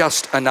not a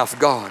just enough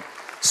God.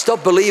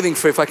 Stop believing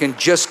for if I can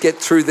just get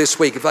through this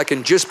week, if I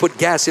can just put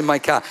gas in my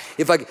car.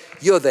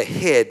 You're the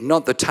head,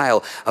 not the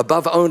tail.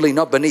 Above only,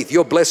 not beneath.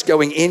 You're blessed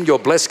going in, you're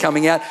blessed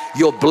coming out.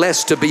 You're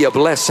blessed to be a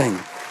blessing.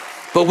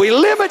 But we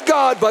limit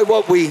God by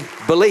what we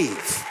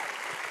believe.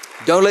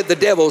 Don't let the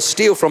devil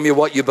steal from you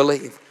what you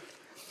believe.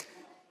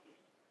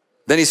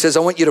 Then he says,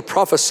 I want you to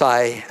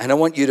prophesy, and I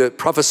want you to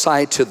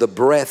prophesy to the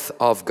breath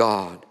of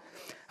God.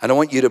 And I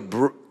want you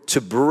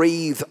to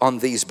breathe on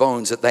these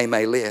bones that they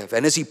may live.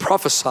 And as he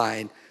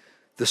prophesied,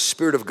 the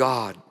Spirit of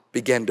God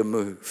began to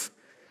move.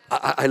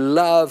 I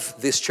love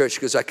this church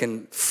because I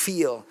can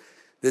feel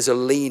there's a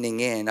leaning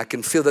in. I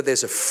can feel that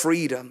there's a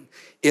freedom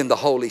in the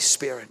Holy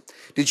Spirit.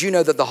 Did you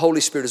know that the Holy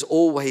Spirit is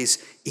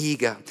always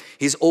eager?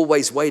 He's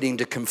always waiting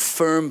to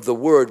confirm the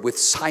word with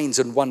signs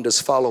and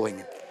wonders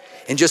following.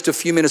 In just a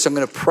few minutes, I'm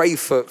going to pray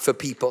for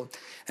people,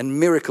 and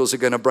miracles are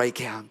going to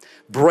break out.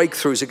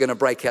 Breakthroughs are going to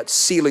break out.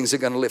 Ceilings are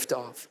going to lift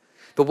off.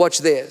 But watch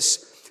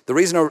this. The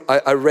reason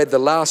I read the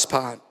last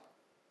part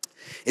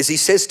is he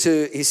says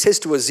to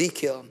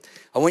Ezekiel,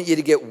 I want you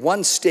to get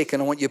one stick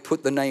and I want you to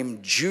put the name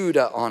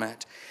Judah on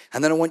it.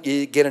 And then I want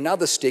you to get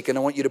another stick and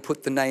I want you to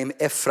put the name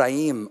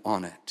Ephraim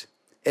on it.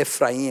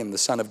 Ephraim, the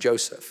son of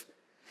Joseph.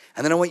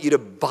 And then I want you to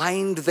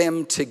bind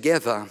them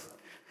together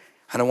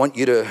and I want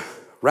you to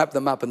wrap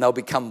them up and they'll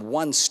become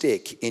one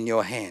stick in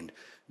your hand.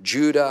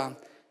 Judah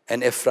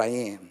and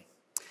Ephraim.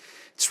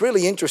 It's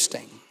really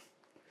interesting.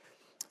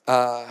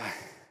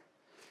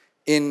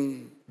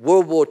 In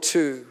World War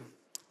II,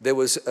 there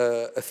was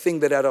a thing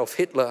that Adolf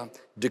Hitler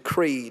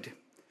decreed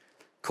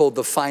called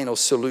the final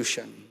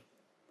solution.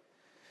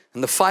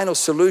 And the final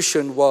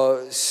solution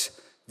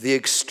was the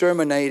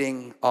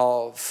exterminating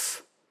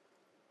of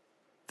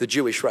the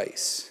Jewish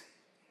race.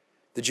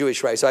 The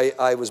Jewish race.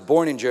 I was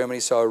born in Germany,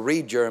 so I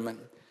read German.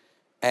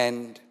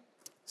 And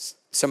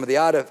some of the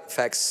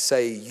artifacts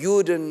say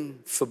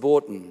Juden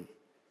verboten,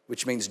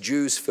 which means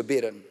Jews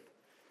forbidden.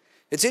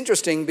 It's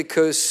interesting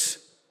because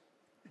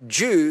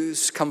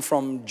Jews come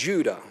from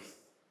Judah.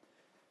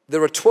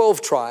 There are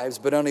 12 tribes,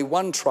 but only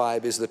one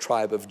tribe is the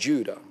tribe of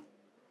Judah.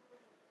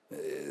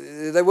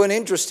 They weren't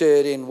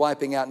interested in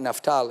wiping out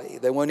Naphtali.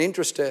 They weren't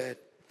interested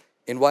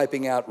in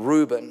wiping out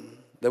Reuben.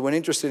 They weren't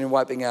interested in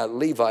wiping out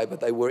Levi, but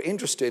they were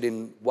interested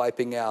in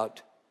wiping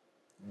out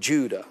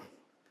Judah.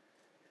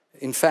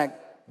 In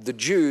fact, the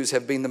Jews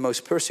have been the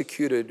most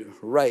persecuted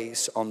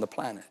race on the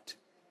planet.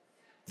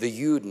 The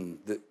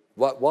Juden.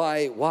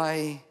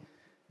 Why?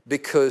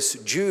 Because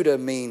Judah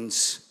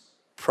means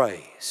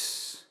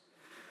praise.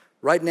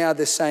 Right now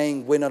they're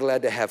saying we're not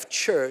allowed to have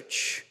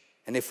church,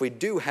 and if we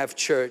do have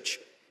church,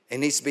 it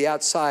needs to be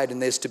outside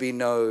and there's to be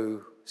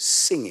no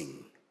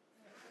singing.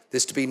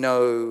 There's to be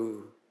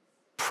no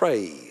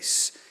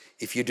praise.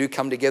 If you do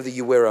come together,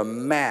 you wear a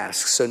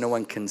mask so no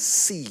one can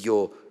see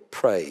your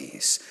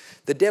praise.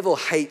 The devil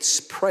hates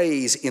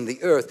praise in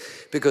the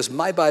earth because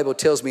my Bible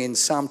tells me in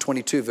Psalm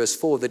 22 verse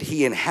 4 that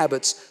he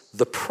inhabits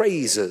the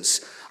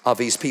praises of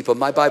his people.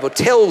 My Bible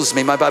tells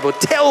me that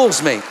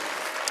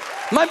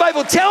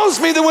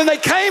when they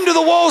came to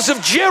the walls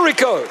of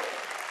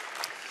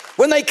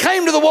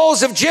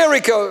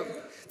Jericho,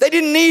 they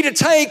didn't need to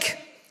take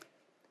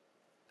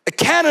a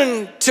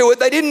cannon to it.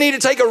 They didn't need to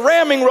take a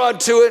ramming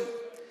rod to it.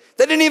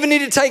 They didn't even need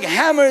to take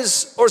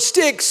hammers or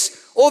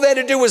sticks. All they had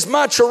to do was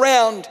march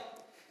around.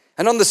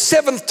 And on the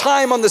seventh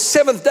time, on the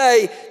seventh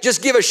day,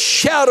 just give a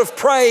shout of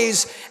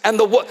praise. And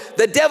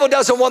the devil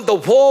doesn't want the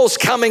walls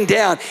coming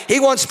down. He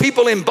wants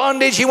people in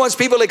bondage. He wants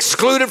people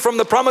excluded from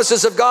the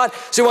promises of God.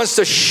 So he wants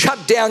to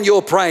shut down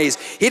your praise.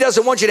 He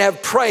doesn't want you to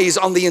have praise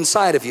on the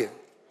inside of you.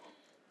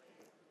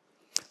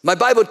 My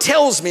Bible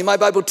tells me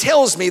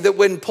that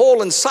when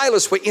Paul and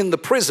Silas were in the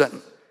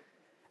prison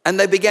and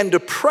they began to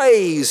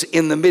praise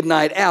in the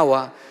midnight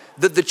hour,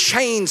 that the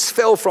chains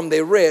fell from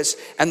their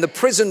wrists and the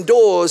prison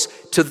doors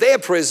to their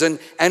prison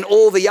and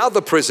all the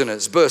other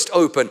prisoners burst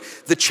open.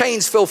 The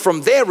chains fell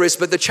from their wrists,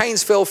 but the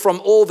chains fell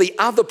from all the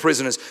other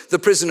prisoners. The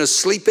prisoners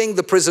sleeping,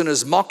 the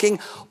prisoners mocking,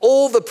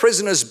 all the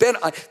prisoners bent.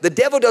 The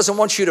devil doesn't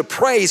want you to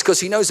praise because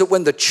he knows that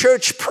when the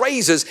church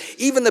praises,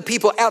 even the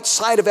people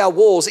outside of our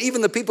walls,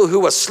 even the people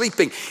who are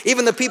sleeping,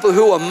 even the people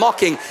who are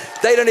mocking,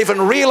 they don't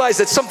even realize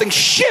that something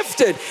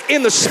shifted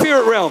in the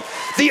spirit realm.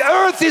 The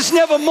earth is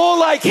never more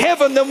like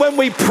heaven than when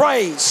we praise.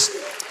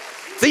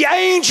 The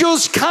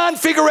angels can't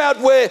figure out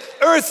where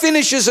earth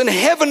finishes and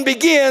heaven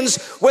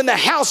begins when the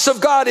house of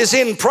God is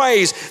in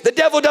praise. The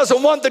devil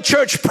doesn't want the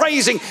church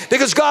praising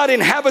because God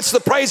inhabits the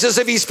praises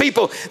of his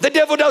people. The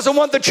devil doesn't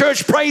want the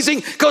church praising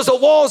because the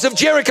walls of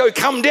Jericho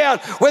come down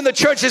when the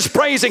church is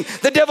praising.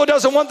 The devil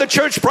doesn't want the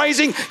church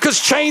praising because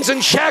chains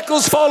and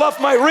shackles fall off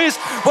my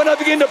wrist when I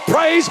begin to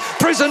praise.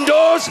 Prison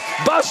doors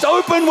bust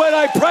open when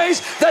I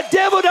praise. The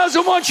devil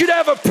doesn't want you to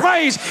have a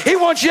praise. He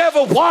wants you to have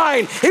a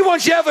whine. He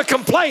wants you to have a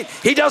complaint.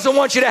 He doesn't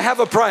want you to have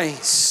a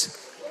praise,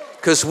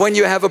 because when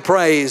you have a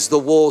praise, the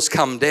walls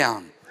come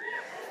down.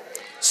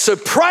 So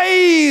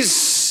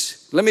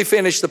praise, let me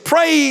finish. The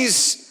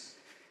praise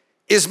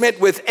is met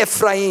with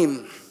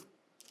Ephraim.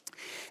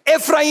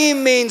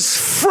 Ephraim means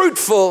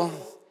fruitful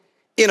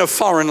in a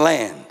foreign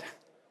land.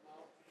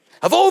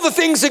 Of all the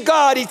things of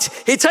God,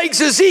 he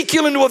takes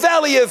Ezekiel into a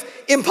valley of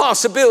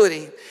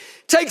impossibility.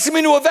 Takes him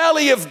into a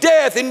valley of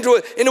death, into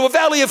a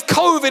valley of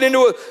COVID, into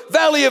a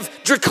valley of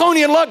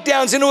draconian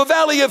lockdowns, into a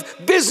valley of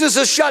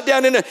businesses shut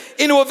down,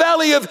 into a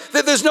valley of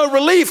that there's no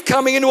relief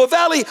coming, into a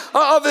valley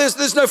of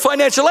there's no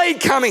financial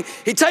aid coming.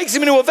 He takes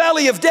him into a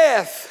valley of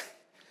death.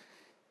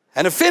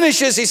 And it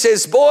finishes, he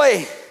says,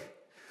 boy,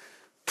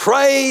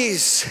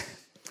 praise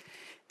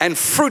and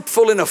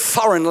fruitful in a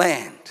foreign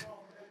land.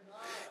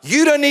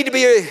 You don't need to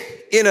be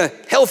in a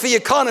healthy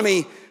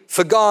economy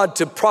for God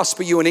to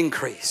prosper you and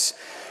increase.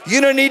 You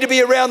don't need to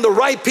be around the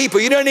right people.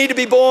 You don't need to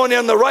be born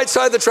on the right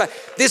side of the track.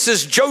 This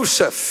is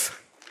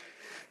Joseph.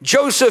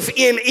 Joseph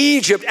in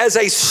Egypt, as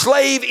a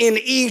slave in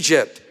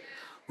Egypt,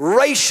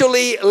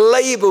 racially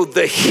labeled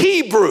the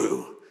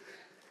Hebrew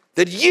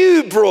that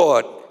you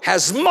brought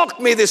has mocked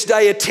me this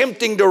day,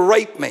 attempting to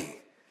rape me.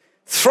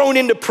 Thrown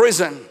into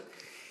prison.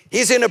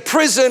 He's in a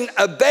prison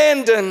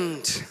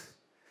abandoned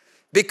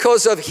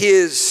because of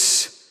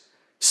his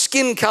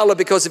skin color,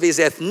 because of his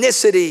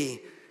ethnicity.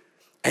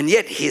 And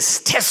yet his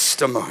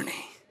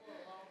testimony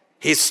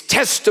is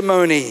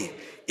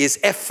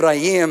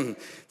Ephraim,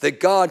 that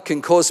God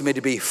can cause me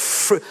to be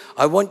free.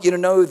 I want you to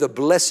know the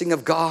blessing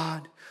of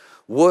God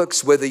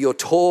works whether you're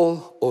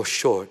tall or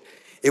short.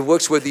 It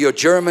works whether you're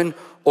German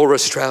or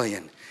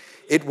Australian.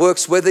 It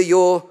works whether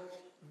you're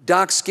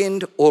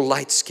dark-skinned or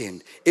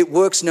light-skinned. It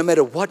works no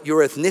matter what your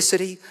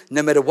ethnicity,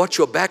 no matter what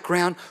your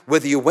background,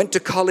 whether you went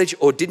to college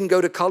or didn't go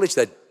to college.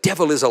 The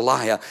devil is a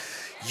liar.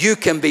 You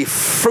can be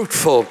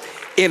fruitful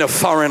in a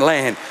foreign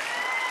land.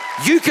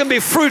 You can be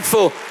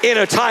fruitful in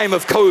a time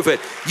of COVID.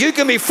 You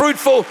can be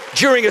fruitful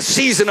during a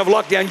season of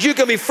lockdown. You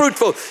can be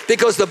fruitful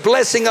because the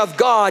blessing of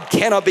God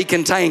cannot be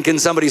contained. Can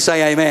somebody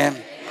say amen?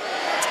 Amen.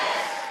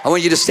 I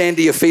want you to stand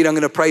to your feet. I'm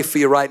going to pray for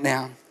you right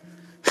now.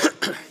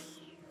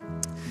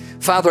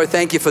 Father, I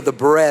thank you for the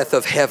breath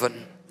of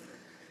heaven.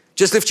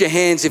 Just lift your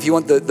hands if you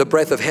want the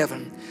breath of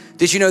heaven.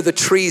 Did you know the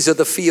trees of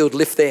the field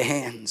lift their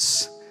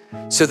hands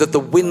so that the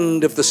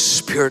wind of the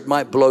Spirit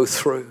might blow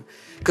through?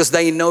 Because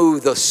they know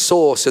the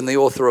source and the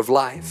author of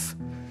life.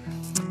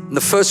 And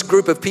the first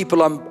group of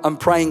people I'm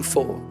praying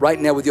for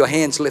right now with your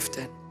hands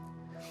lifted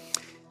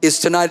is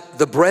tonight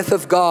the breath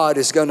of God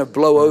is going to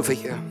blow over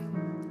you.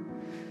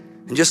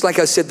 And just like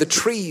I said, the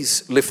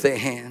trees lift their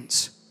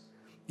hands.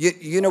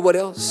 You know what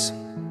else?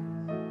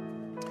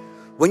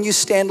 When you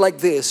stand like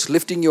this,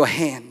 lifting your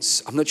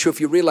hands, I'm not sure if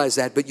you realize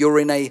that, but you're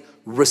in a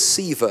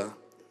receiver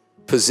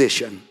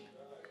position.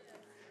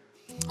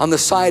 On the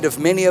side of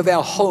many of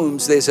our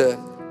homes, there's a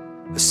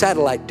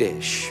satellite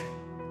dish,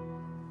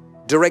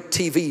 direct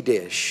TV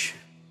dish,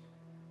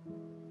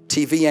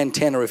 TV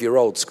antenna if you're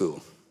old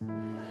school.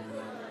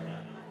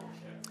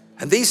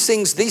 And these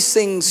things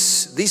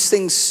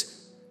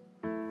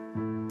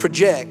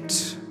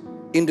project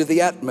into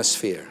the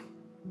atmosphere.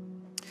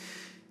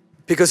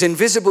 Because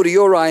invisible to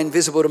your eye,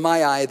 invisible to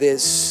my eye,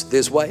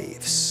 there's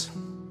waves.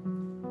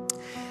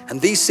 And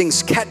these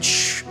things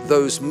catch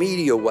those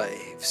media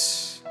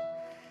waves.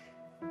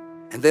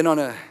 And then on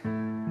a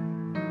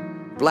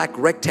black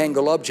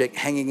rectangle object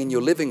hanging in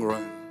your living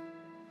room,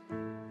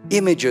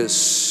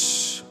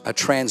 images are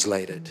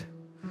translated.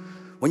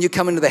 When you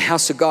come into the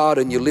house of God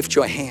and you lift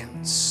your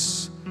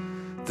hands,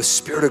 the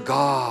Spirit of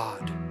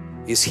God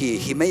is here.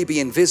 He may be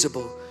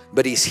invisible,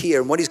 but He's here.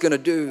 And what He's going to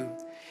do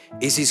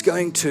is He's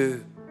going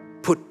to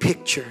put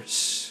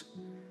pictures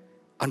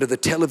under the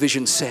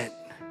television set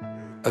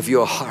of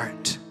your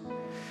heart.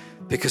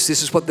 Because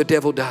this is what the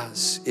devil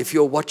does. If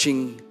you're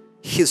watching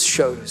his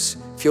shows,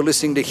 if you're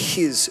listening to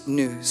his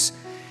news,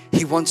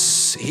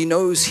 he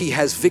knows he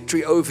has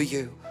victory over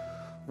you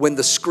when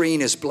the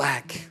screen is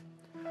black,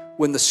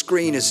 when the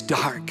screen is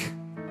dark,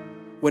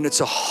 when it's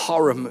a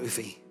horror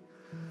movie.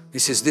 He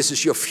says, this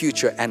is your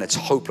future and it's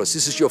hopeless.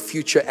 This is your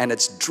future and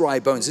it's dry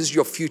bones. This is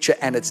your future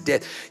and it's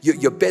death.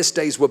 Your best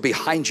days were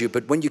behind you,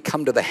 but when you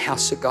come to the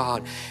house of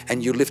God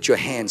and you lift your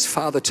hands,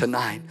 Father,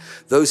 tonight,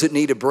 those that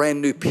need a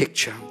brand new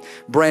picture,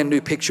 brand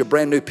new picture,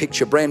 brand new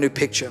picture, brand new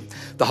picture.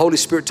 The Holy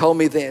Spirit told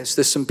me this.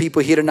 There's some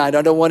people here tonight.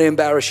 I don't want to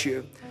embarrass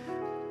you,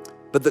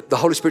 but the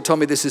Holy Spirit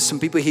told me this. There's some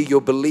people here, you're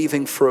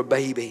believing for a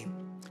baby.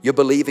 You're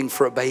believing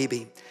for a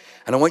baby.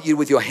 And I want you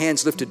with your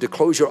hands lifted to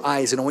close your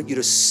eyes, and I want you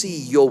to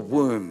see your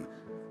womb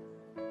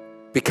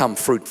become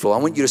fruitful. I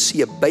want you to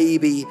see a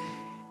baby.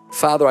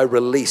 Father, I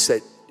release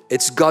it.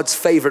 It's God's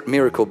favorite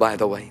miracle, by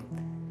the way.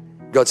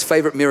 God's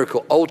favorite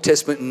miracle, Old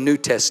Testament and New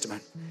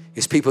Testament,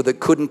 is people that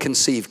couldn't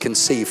conceive.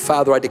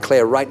 Father, I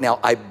declare right now,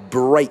 I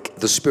break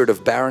the spirit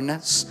of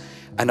barrenness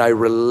and I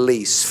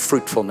release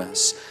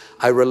fruitfulness.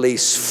 I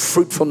release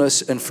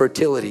fruitfulness and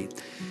fertility.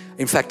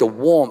 In fact, a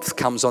warmth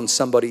comes on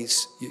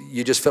somebody's,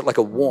 you just felt like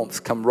a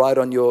warmth come right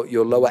on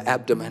your lower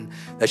abdomen.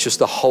 That's just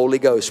the Holy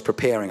Ghost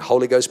preparing.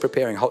 Holy Ghost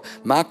preparing.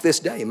 Mark this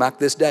day, mark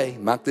this day,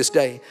 mark this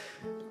day.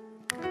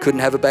 Couldn't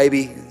have a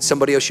baby,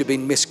 somebody else, you've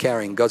been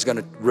miscarrying. God's going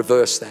to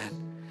reverse that.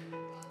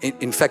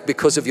 In fact,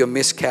 because of your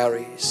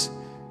miscarries,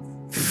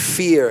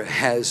 fear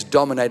has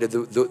dominated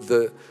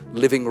the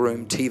living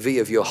room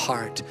TV of your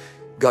heart.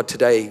 God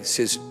today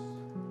says,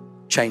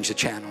 change the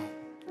channel.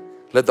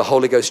 Let the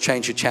Holy Ghost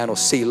change your channel.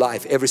 See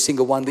life. Every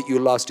single one that you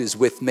lost is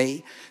with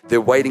me. They're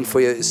waiting for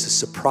you. It's a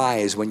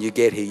surprise when you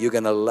get here. You're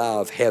going to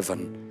love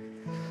heaven.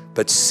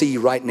 But see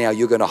right now,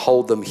 you're going to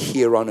hold them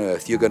here on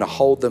earth. You're going to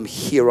hold them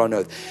here on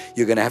earth.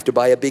 You're going to have to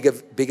buy a bigger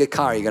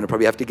car. You're going to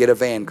probably have to get a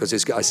van, because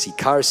I see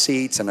car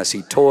seats and I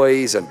see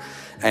toys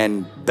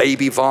and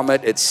baby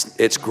vomit.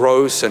 It's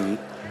gross, and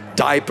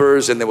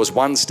diapers, and there was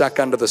one stuck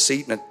under the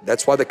seat, and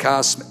that's why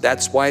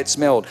that's why it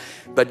smelled.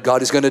 But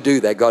God is going to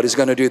do that. God is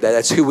going to do that.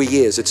 That's who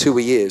He is. It's who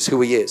He is.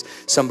 Who He is.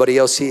 Somebody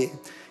else here,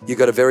 you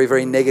got a very,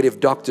 very negative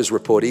doctor's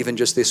report, even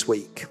just this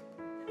week.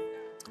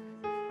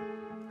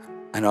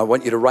 And I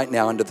want you to right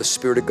now, under the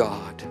Spirit of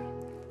God,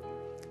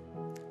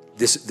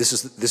 this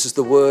is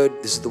the word.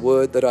 This is the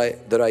word that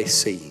I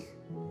see.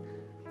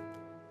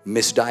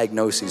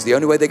 Misdiagnoses. The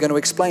only way they're going to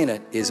explain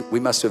it is we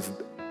must have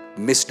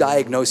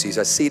misdiagnoses.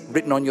 I see it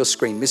written on your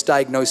screen.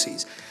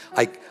 Misdiagnoses.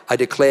 I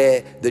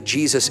declare that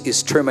Jesus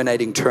is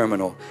terminating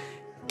terminal.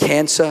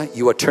 Cancer,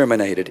 you are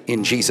terminated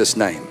in Jesus'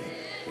 name.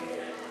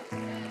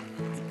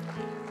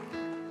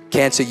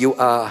 Cancer, you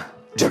are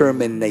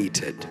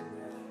terminated.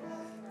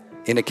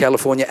 In a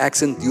California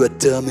accent, you are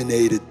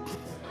terminated.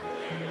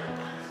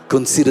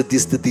 Consider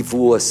this the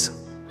divorce.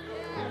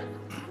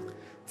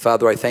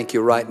 Father, I thank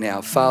you right now.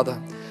 Father,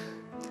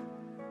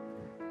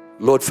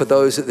 Lord, for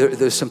those,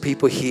 there's some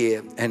people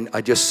here, and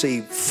I just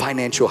see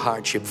financial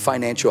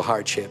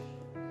hardship.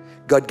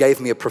 God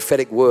gave me a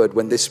prophetic word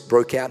when this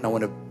broke out, and I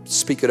want to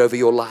speak it over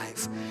your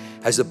life.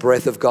 As the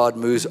breath of God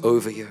moves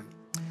over you,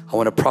 I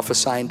want to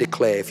prophesy and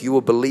declare, if you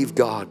will believe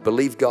God,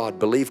 believe God,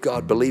 believe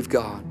God, believe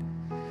God.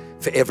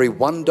 For every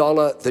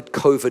 $1 that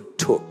COVID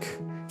took,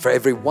 for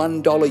every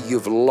 $1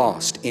 you've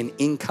lost in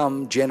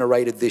income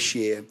generated this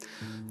year,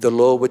 the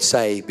Lord would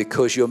say,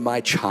 because you're my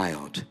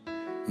child,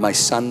 my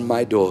son,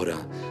 my daughter,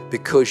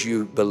 because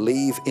you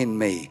believe in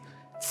me,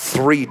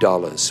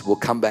 $3 will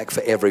come back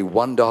for every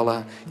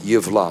 $1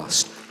 you've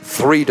lost.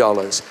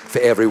 $3 for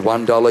every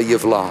 $1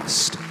 you've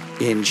lost.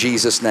 In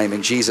Jesus' name,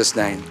 in Jesus'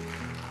 name.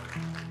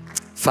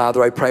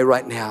 Father, I pray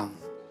right now,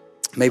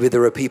 maybe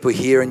there are people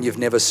here and you've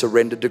never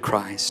surrendered to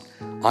Christ.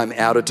 I'm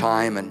out of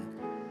time, and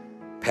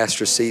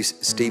Pastor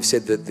Steve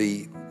said that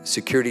the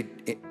security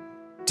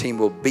team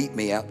will beat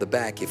me out the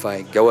back if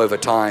I go over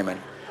time, and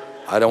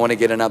I don't want to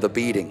get another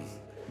beating.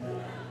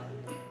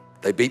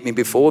 They beat me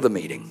before the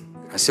meeting.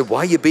 I said, why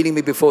are you beating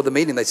me before the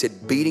meeting? They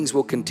said, beatings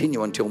will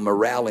continue until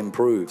morale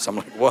improves. I'm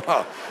like,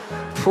 wow,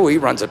 he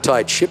runs a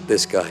tight ship,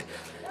 this guy.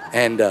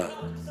 And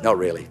not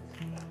really.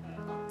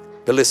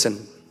 But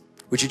listen,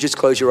 would you just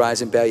close your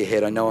eyes and bow your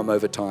head? I know I'm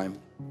over time.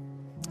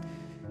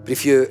 But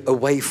if you're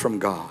away from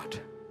God,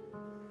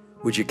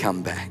 would you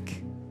come back?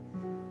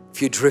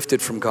 If you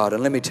drifted from God,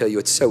 and let me tell you,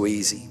 it's so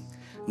easy.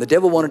 And the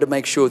devil wanted to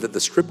make sure that the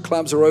strip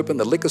clubs are open,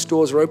 the liquor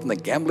stores are open, the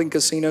gambling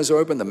casinos are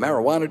open, the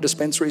marijuana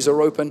dispensaries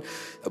are open,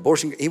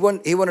 abortion. He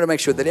wanted to make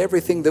sure that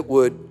everything that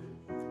would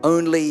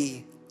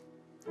only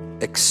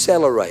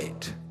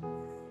accelerate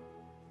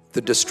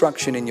the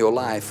destruction in your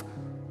life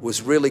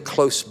was really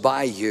close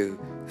by you,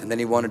 and then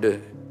he wanted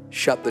to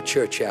shut the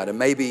church out. And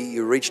maybe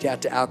you reached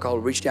out to alcohol,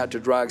 reached out to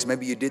drugs,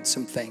 maybe you did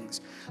some things.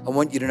 I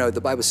want you to know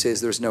the Bible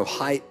says there is no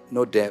height,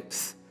 nor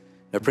depth,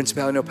 no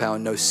principality, no power,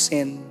 no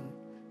sin,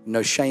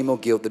 no shame or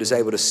guilt that is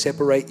able to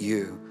separate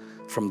you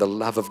from the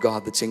love of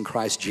God that's in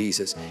Christ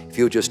Jesus. If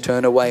you'll just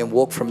turn away and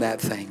walk from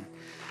that thing.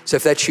 So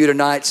if that's you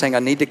tonight saying, I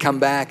need to come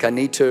back, I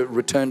need to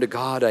return to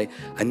God, I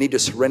need to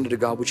surrender to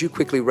God, would you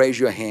quickly raise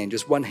your hand,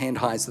 just one hand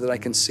high so that I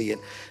can see it.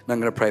 And I'm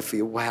going to pray for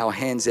you. Wow,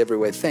 hands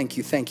everywhere. Thank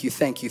you, thank you,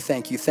 thank you,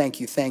 thank you, thank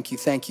you, thank you,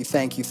 thank you,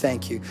 thank you,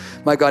 thank you.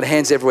 My God,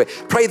 hands everywhere.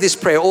 Pray this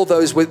prayer, all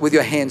those with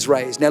your hands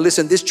raised. Now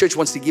listen, this church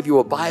wants to give you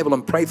a Bible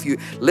and pray for you.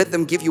 Let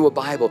them give you a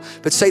Bible.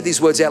 But say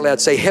these words out loud.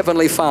 Say,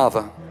 Heavenly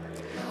Father,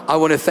 I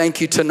want to thank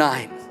you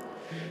tonight.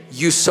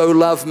 You so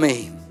love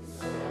me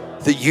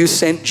that you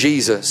sent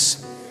Jesus,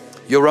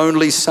 your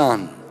only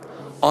Son,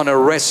 on a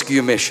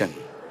rescue mission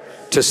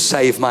to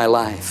save my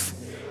life.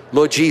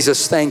 Lord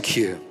Jesus, thank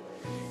you.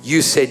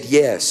 You said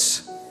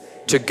yes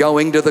to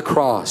going to the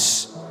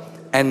cross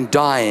and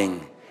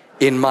dying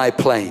in my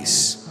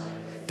place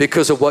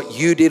because of what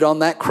you did on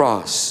that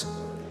cross,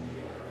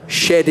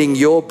 shedding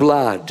your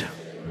blood.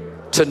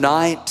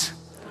 Tonight,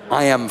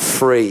 I am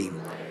free,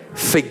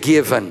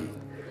 forgiven,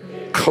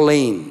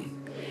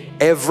 clean.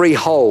 Every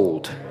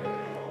hold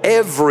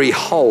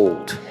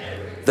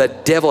the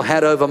devil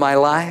had over my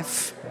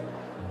life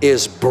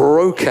is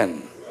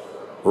broken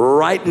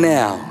right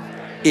now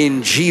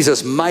in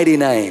Jesus' mighty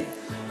name.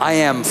 I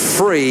am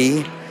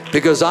free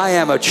because I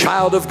am a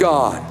child of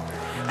God.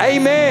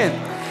 Amen.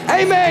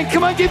 Amen.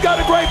 Come on, give God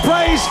a great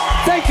praise.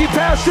 Thank you,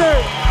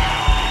 Pastor.